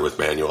little bit better with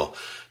Manuel.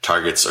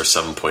 Targets are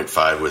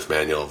 7.5 with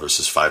Manuel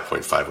versus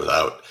 5.5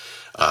 without.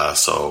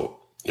 So,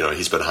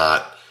 he's been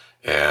hot.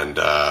 And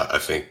I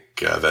think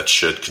that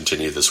should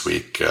continue this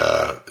week,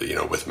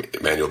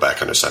 with Manuel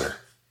back under center.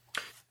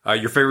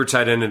 Your favorite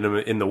tight end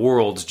in the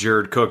world is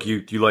Jared Cook.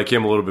 You like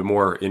him a little bit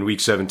more in Week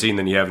 17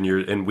 than you have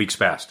in weeks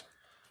past.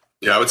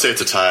 Yeah, I would say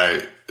it's a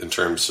tie in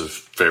terms of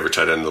favorite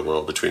tight end in the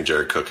world between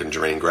Jared Cook and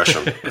Jermaine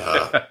Gresham.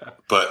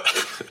 But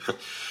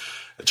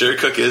Jared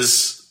Cook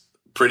is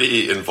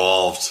pretty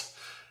involved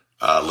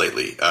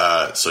lately.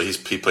 So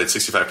he played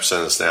 65%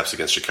 of the snaps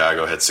against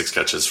Chicago, had 6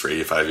 catches for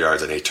 85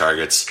 yards and 8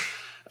 targets.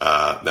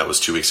 That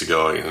was 2 weeks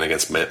ago. And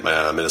against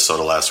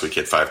Minnesota last week, he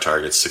had 5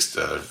 targets,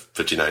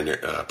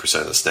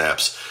 59% of the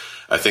snaps.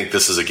 I think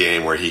this is a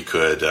game where he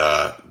could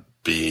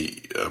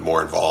be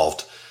more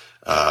involved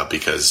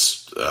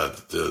because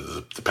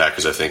the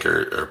Packers, I think,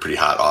 are a pretty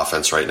hot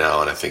offense right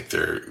now, and I think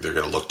they're going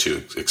to look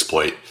to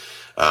exploit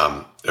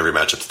every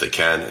matchup that they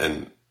can,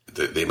 and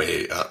they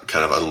may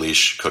kind of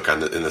unleash Cook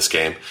in this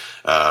game.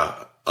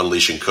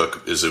 Unleashing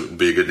Cook would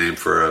be a good name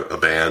for a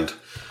band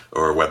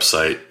or a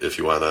website if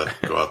you want to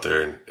go out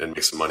there and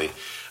make some money.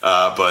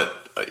 But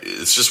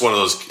it's just one of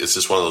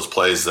those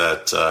plays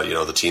that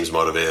the team's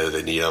motivated,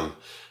 they need him.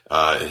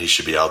 And he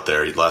should be out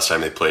there. Last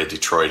time they played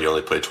Detroit, he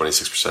only played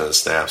 26% of the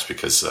snaps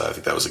because I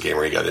think that was a game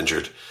where he got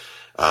injured.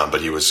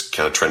 But he was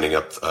kind of trending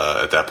up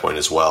at that point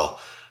as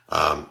well.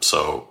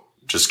 So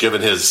just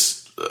given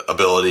his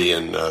ability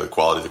and the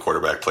quality of the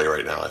quarterback play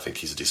right now, I think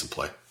he's a decent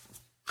play.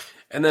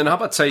 And then how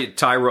about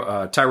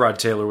Tyrod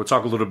Taylor? We'll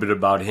talk a little bit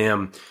about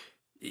him.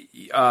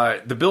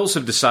 The Bills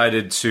have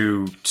decided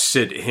to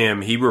sit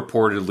him. He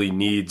reportedly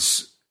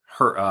needs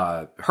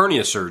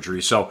hernia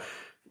surgery. So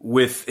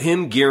with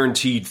him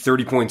guaranteed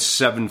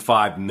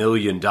 $30.75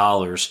 million,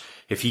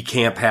 if he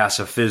can't pass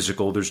a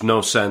physical, there's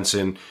no sense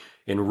in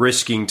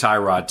risking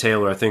Tyrod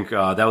Taylor. I think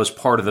that was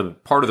part of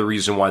the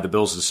reason why the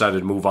Bills decided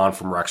to move on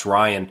from Rex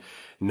Ryan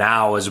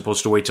now as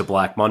opposed to wait till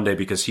Black Monday,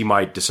 because he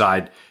might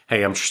decide,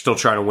 hey, I'm still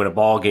trying to win a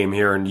ball game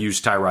here and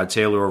use Tyrod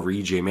Taylor over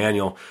EJ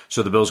Manuel.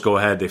 So the Bills go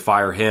ahead, they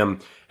fire him,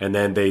 and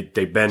then they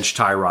bench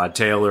Tyrod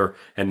Taylor,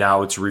 and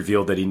now it's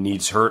revealed that he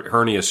needs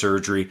hernia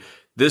surgery.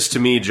 This, to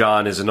me,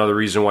 John, is another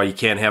reason why you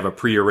can't have a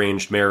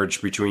prearranged marriage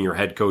between your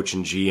head coach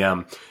and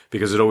GM,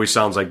 because it always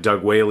sounds like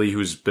Doug Whaley,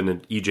 who's been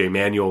an EJ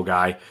Manuel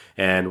guy,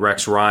 and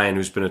Rex Ryan,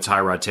 who's been a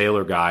Tyrod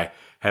Taylor guy,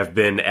 have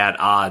been at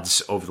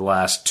odds over the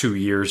last 2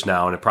 years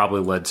now, and it probably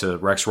led to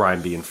Rex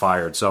Ryan being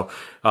fired. So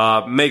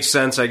makes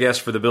sense, I guess,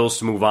 for the Bills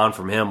to move on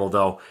from him,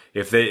 although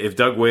if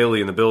Doug Whaley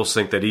and the Bills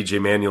think that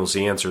EJ Manuel's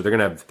the answer, they're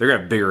gonna have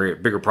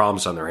bigger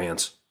problems on their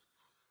hands.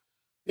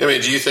 I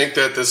mean, do you think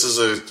that this is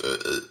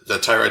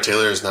that Tyrod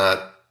Taylor is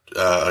not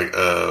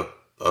a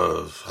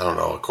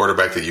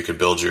quarterback that you could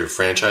build your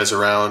franchise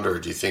around, or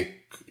do you think?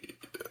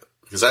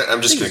 Because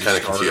I'm just kind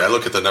of confused. I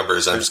look at the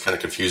numbers, I'm just kind of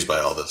confused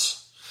by all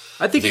this.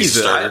 I think he's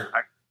a starter.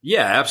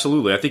 Yeah,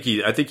 absolutely. I think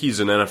he's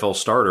an NFL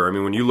starter. I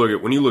mean, when you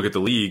look at the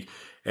league,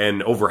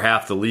 and over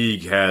half the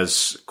league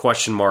has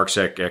question marks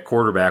at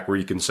quarterback, where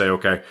you can say,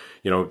 okay,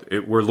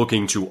 we're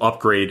looking to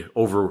upgrade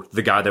over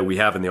the guy that we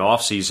have in the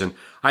offseason.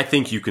 I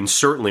think you can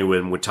certainly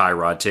win with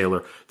Tyrod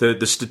Taylor.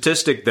 The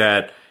statistic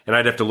that, and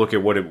I'd have to look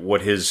at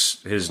what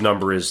his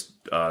number is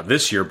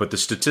this year, but the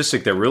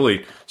statistic that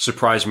really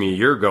surprised me a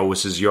year ago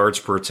was his yards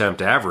per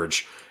attempt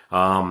average.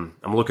 I'm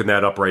looking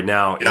that up right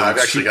now. Yeah, I've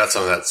actually got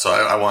some of that. So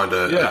I wanted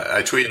to. Yeah.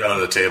 I tweeted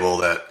out a table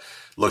that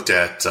looked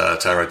at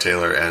Tyrod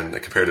Taylor and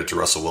compared it to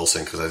Russell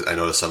Wilson, because I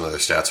noticed some of their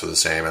stats were the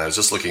same, and I was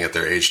just looking at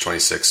their age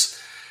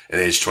 26 and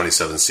age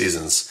 27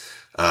 seasons.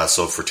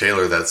 So for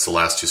Taylor, that's the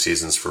last 2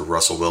 seasons. For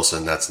Russell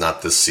Wilson, that's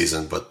not this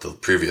season, but the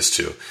previous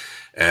 2.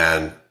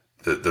 And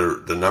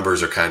the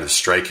numbers are kind of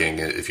striking.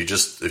 If you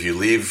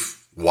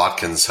leave Sammy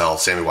Watkins'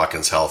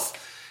 health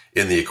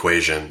in the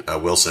equation,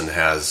 Wilson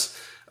has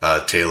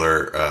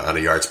Taylor on a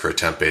yards per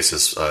attempt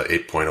basis,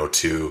 8.02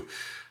 to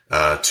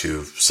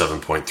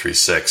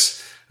 7.36.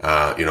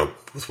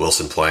 With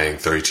Wilson playing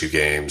 32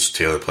 games,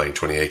 Taylor playing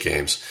 28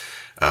 games,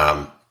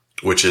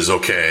 which is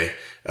okay.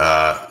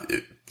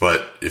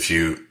 But if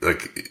you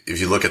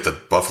look at the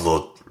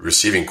Buffalo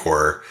receiving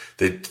core,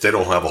 they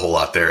don't have a whole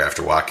lot there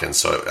after Watkins.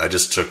 So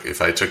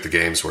if I took the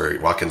games where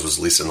Watkins was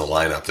least in the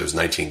lineup, there's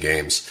 19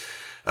 games.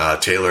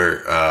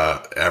 Taylor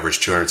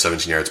averaged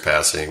 217 yards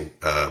passing.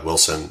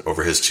 Wilson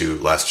over those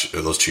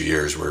 2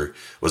 years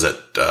was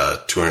at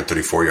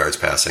 234 yards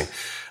passing.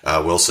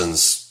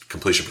 Wilson's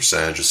completion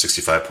percentage was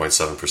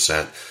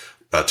 65.7%.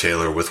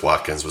 Taylor with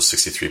Watkins was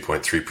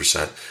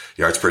 63.3%.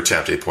 Yards per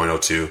attempt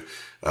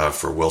 8.02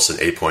 for Wilson,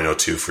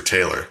 8.02 for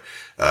Taylor.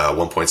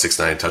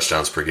 1.69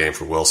 touchdowns per game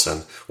for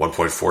Wilson,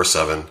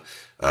 1.47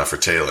 for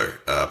Taylor.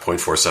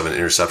 0.47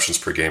 interceptions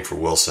per game for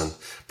Wilson,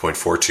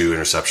 0.42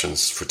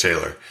 interceptions for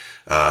Taylor.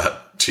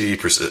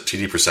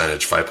 TD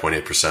percentage,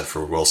 5.8%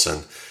 for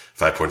Wilson,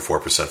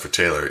 5.4% for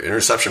Taylor.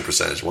 Interception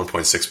percentage,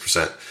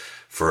 1.6%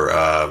 for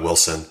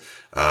Wilson,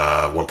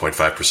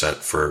 1.5%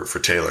 for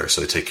Taylor.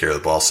 So they take care of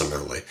the ball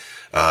similarly.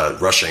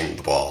 Rushing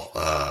the ball,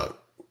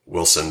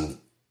 Wilson,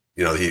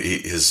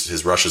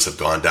 his rushes have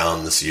gone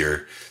down this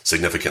year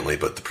significantly,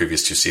 but the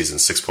previous 2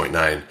 seasons,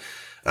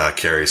 6.9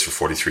 carries for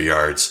 43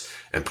 yards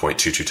and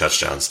 0.22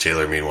 touchdowns.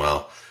 Taylor,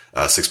 meanwhile,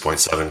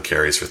 6.7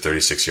 carries for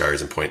 36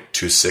 yards and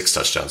 0.26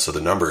 touchdowns. So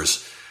the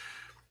numbers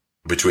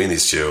between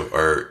these two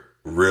are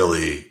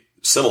really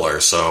similar.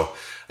 So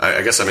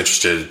I guess I'm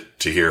interested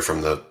to hear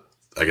from the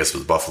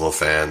Buffalo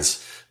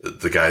fans,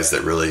 the guys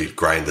that really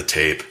grind the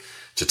tape,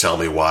 to tell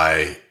me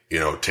why,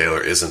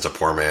 Taylor isn't a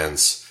poor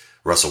man's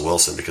Russell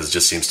Wilson, because it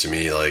just seems to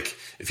me like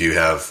if you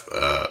have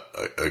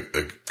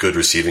a good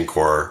receiving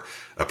core,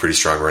 a pretty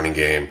strong running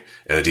game,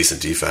 and a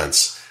decent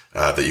defense,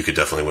 that you could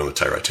definitely win with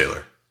Tyrod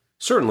Taylor.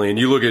 Certainly, and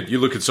you look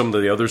at some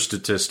of the other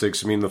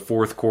statistics. I mean, the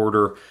fourth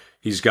quarter,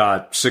 he's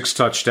got 6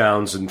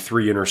 touchdowns and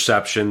 3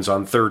 interceptions.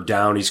 On third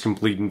down, he's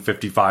completing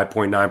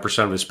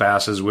 55.9% of his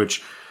passes,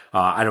 which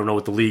I don't know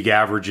what the league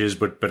average is,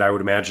 but I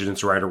would imagine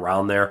it's right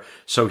around there.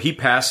 So he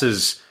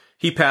passes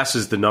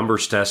the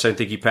numbers test. I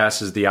think he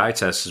passes the eye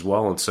test as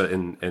well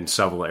in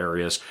several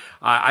areas.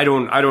 I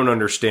don't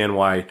understand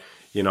why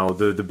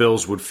the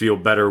Bills would feel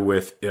better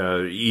with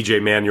E.J.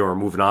 Manuel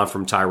moving on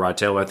from Tyrod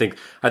Taylor. I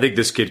think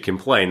this kid can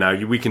play. Now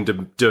we can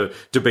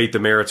debate the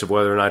merits of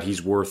whether or not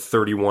he's worth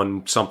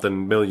 31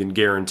 something million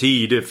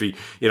guaranteed if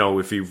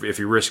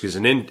he risks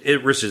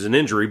an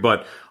injury.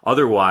 But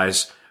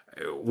otherwise,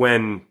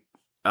 when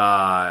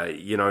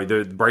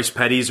the Bryce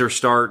Petty's are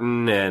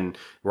starting and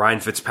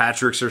Ryan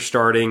Fitzpatrick's are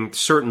starting,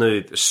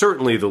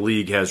 certainly the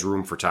league has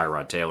room for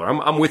Tyrod Taylor.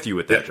 I'm with you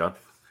with that, John.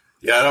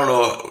 Yeah, I don't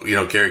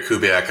know, Gary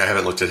Kubiak, I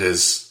haven't looked at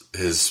his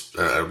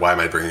why am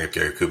I bringing up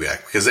Gary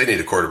Kubiak? Because they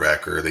need a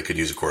quarterback, or they could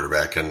use a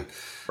quarterback, and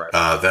right.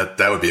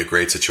 That would be a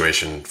great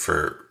situation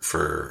for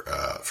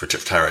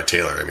Tyrod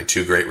Taylor. I mean,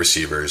 2 great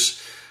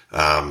receivers,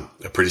 a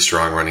pretty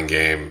strong running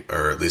game,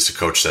 or at least a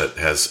coach that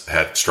has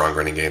had strong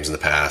running games in the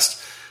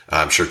past.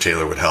 I'm sure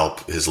Taylor would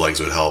help. His legs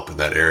would help in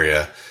that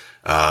area.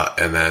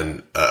 And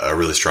then a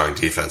really strong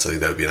defense. I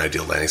think that would be an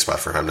ideal landing spot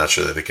for him. I'm not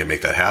sure that they can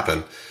make that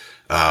happen.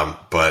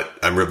 But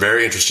I'm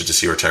very interested to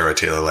see where Tyrod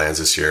Taylor lands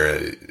this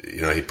year.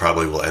 He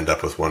probably will end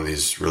up with one of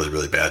these really,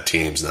 really bad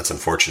teams, and that's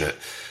unfortunate.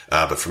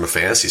 But from a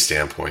fantasy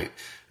standpoint,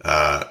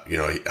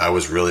 I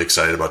was really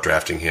excited about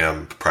drafting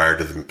him prior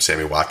to the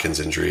Sammy Watkins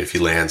injury. If he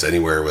lands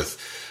anywhere with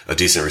a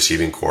decent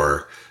receiving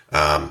core,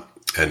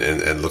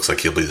 and looks like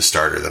he'll be the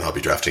starter, then I'll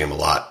be drafting him a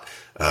lot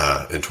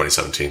in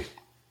 2017.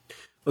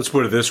 Let's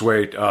put it this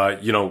way.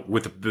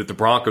 With the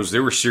Broncos, they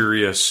were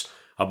serious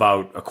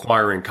about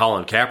acquiring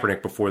Colin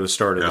Kaepernick before the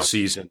start of the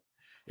season.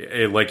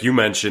 Like you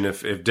mentioned,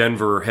 if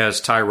Denver has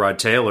Tyrod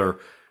Taylor,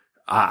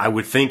 I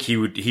would think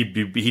he'd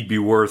be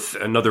worth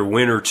another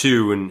win or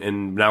two,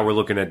 and now we're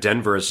looking at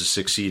Denver as a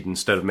 6th seed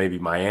instead of maybe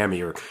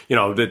Miami, or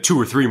the 2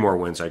 or 3 more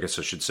wins, I guess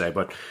I should say.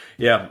 But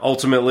yeah,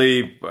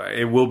 ultimately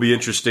it will be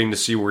interesting to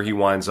see where he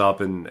winds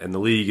up, and the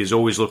league is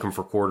always looking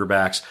for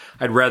quarterbacks.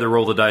 I'd rather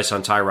roll the dice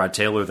on Tyrod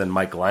Taylor than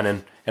Mike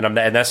Glennon, and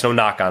that's no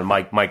knock on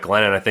Mike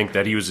Glennon. I think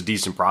that he was a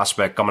decent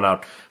prospect coming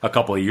out a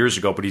couple of years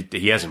ago, but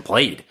he hasn't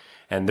played.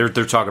 And they're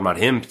talking about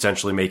him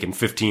potentially making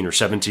 $15 or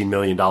 $17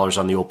 million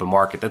on the open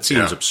market. That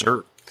seems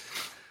absurd.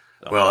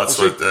 Well, that's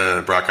what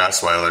Brock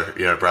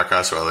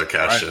Osweiler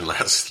cashed in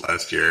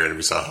last year, and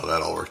we saw how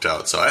that all worked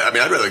out. So, I'd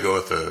rather go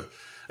with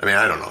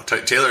I don't know.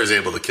 Taylor is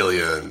able to kill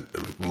you in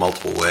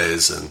multiple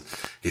ways, and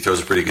he throws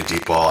a pretty good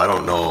deep ball. I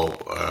don't know,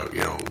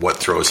 what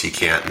throws he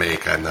can't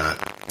make. I'm not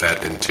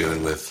that in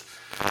tune with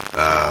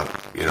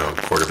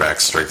quarterback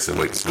strengths and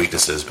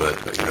weaknesses,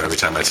 but every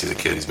time I see the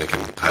kid, he's making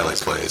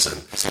highlights plays, and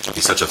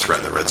he's such a threat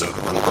in the red zone.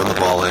 Run the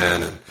ball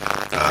in, and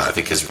I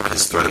think his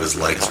threat of his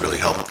legs really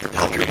help your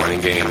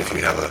running game. If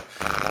you have a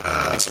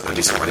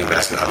decent running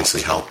back, that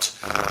obviously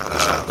helped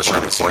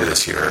LaShawn McCoy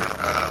this year.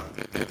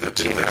 The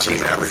team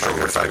averaged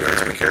over 5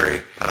 yards per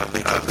carry,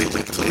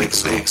 lead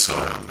the league. So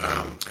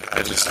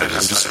I'm just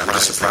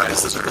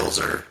surprised that the Bills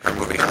are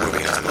moving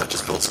on, not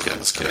just Bills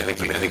kids. I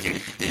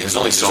think there's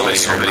only so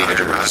many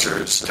Aaron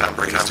Rodgers, Tom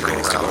Brady's to go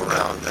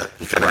around that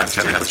you kind of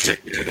have to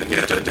take it, and you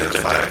have to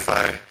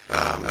identify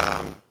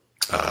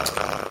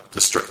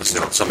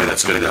somebody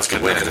that's good enough to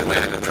win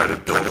and try to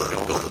build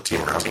a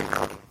team around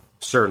him.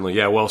 Certainly,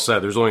 yeah, well said.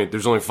 There's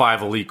only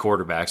 5 elite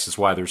quarterbacks. That's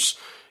why there's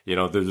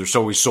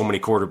always so many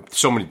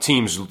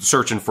teams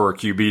searching for a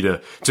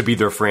QB to be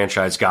their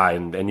franchise guy.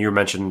 And you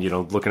mentioned,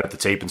 looking at the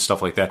tape and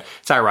stuff like that.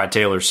 Tyrod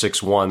Taylor's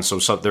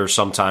 6'1", so there's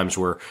some times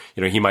where,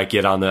 he might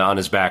get on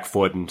his back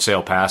foot and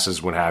sail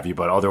passes, what have you.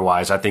 But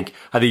otherwise, I think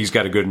he's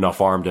got a good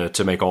enough arm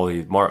to make all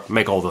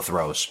the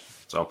throws.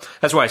 So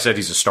that's why I said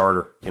he's a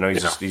starter.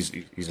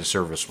 He's a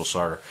serviceable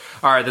starter.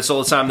 All right, that's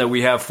all the time that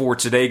we have for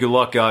today. Good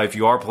luck if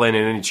you are playing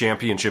in any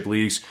championship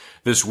leagues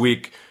this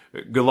week.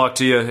 Good luck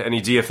to you.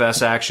 Any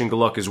DFS action, good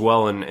luck as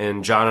well.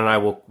 And John and I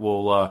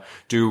will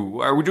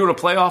do. Are we doing a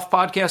playoff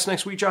podcast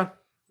next week, John?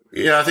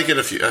 Yeah, I think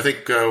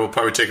we'll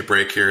probably take a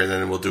break here, and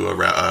then we'll do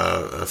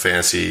a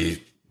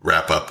fantasy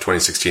wrap up,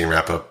 2016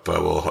 wrap up.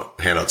 We'll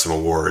hand out some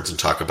awards and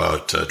talk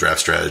about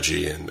draft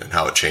strategy and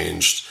how it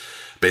changed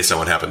based on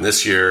what happened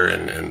this year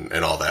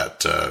and all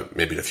that.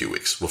 Maybe in a few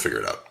weeks, we'll figure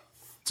it out.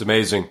 It's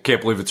amazing.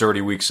 Can't believe it's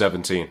already week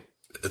 17.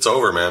 It's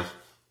over, man.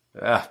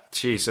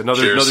 Jeez,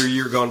 another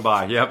year gone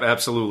by. Yep,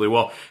 absolutely.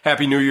 Well,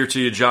 happy New Year to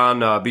you,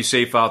 John. Be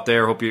safe out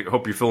there. Hope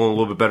you're feeling a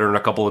little bit better in a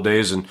couple of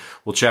days, and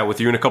we'll chat with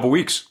you in a couple of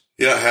weeks.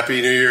 Yeah,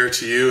 happy New Year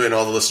to you and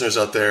all the listeners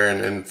out there.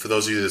 And for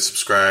those of you that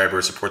subscribe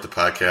or support the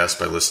podcast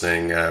by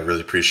listening, I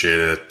really appreciate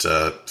it.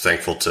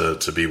 Thankful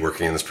to be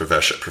working in this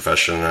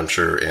profession. I'm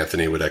sure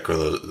Anthony would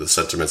echo the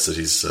sentiments that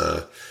he's,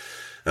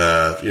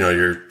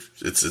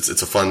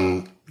 it's a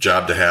fun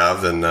job to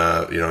have. And,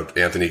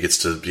 Anthony gets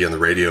to be on the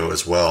radio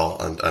as well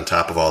on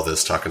top of all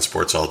this, talking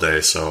sports all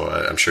day. So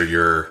I'm sure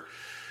you're,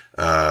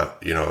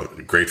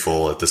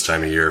 grateful at this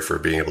time of year for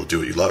being able to do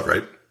what you love,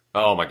 right?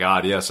 Oh my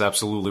God, yes,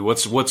 absolutely.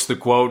 What's the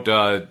quote?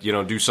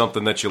 Do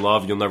something that you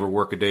love, you'll never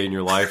work a day in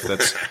your life.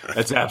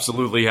 That's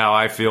absolutely how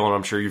I feel, and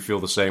I'm sure you feel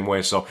the same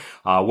way. So,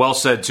 well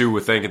said too.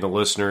 With thanking the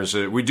listeners,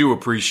 we do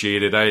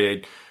appreciate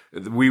it.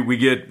 We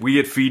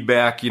get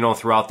feedback,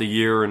 throughout the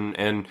year,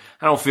 and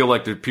I don't feel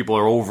like the people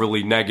are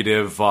overly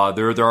negative.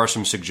 There are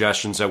some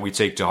suggestions that we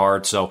take to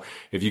heart. So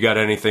if you got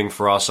anything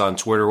for us on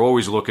Twitter, we're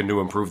always looking to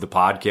improve the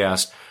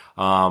podcast.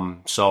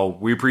 So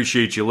we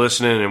appreciate you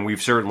listening, and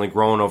we've certainly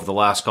grown over the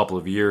last couple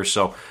of years.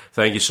 So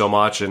thank you so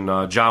much.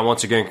 And, John,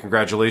 once again,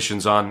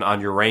 congratulations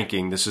on your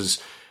ranking. This is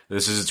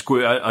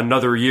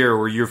another year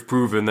where you've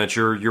proven that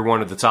you're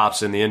one of the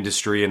tops in the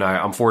industry, and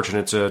I'm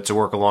fortunate to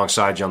work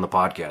alongside you on the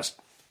podcast.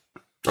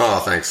 Oh,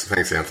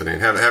 thanks, Anthony.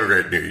 And have a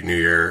great new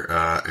year,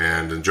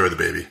 and enjoy the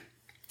baby.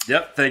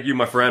 Yep. Thank you,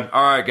 my friend.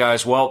 All right,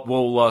 guys. Well,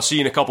 we'll see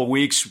you in a couple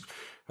weeks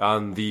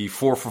on the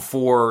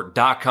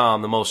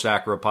 4for4.com, the most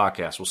accurate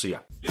podcast. We'll see you.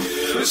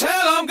 Here's hell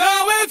I'm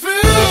going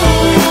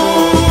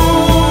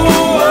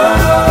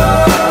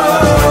through.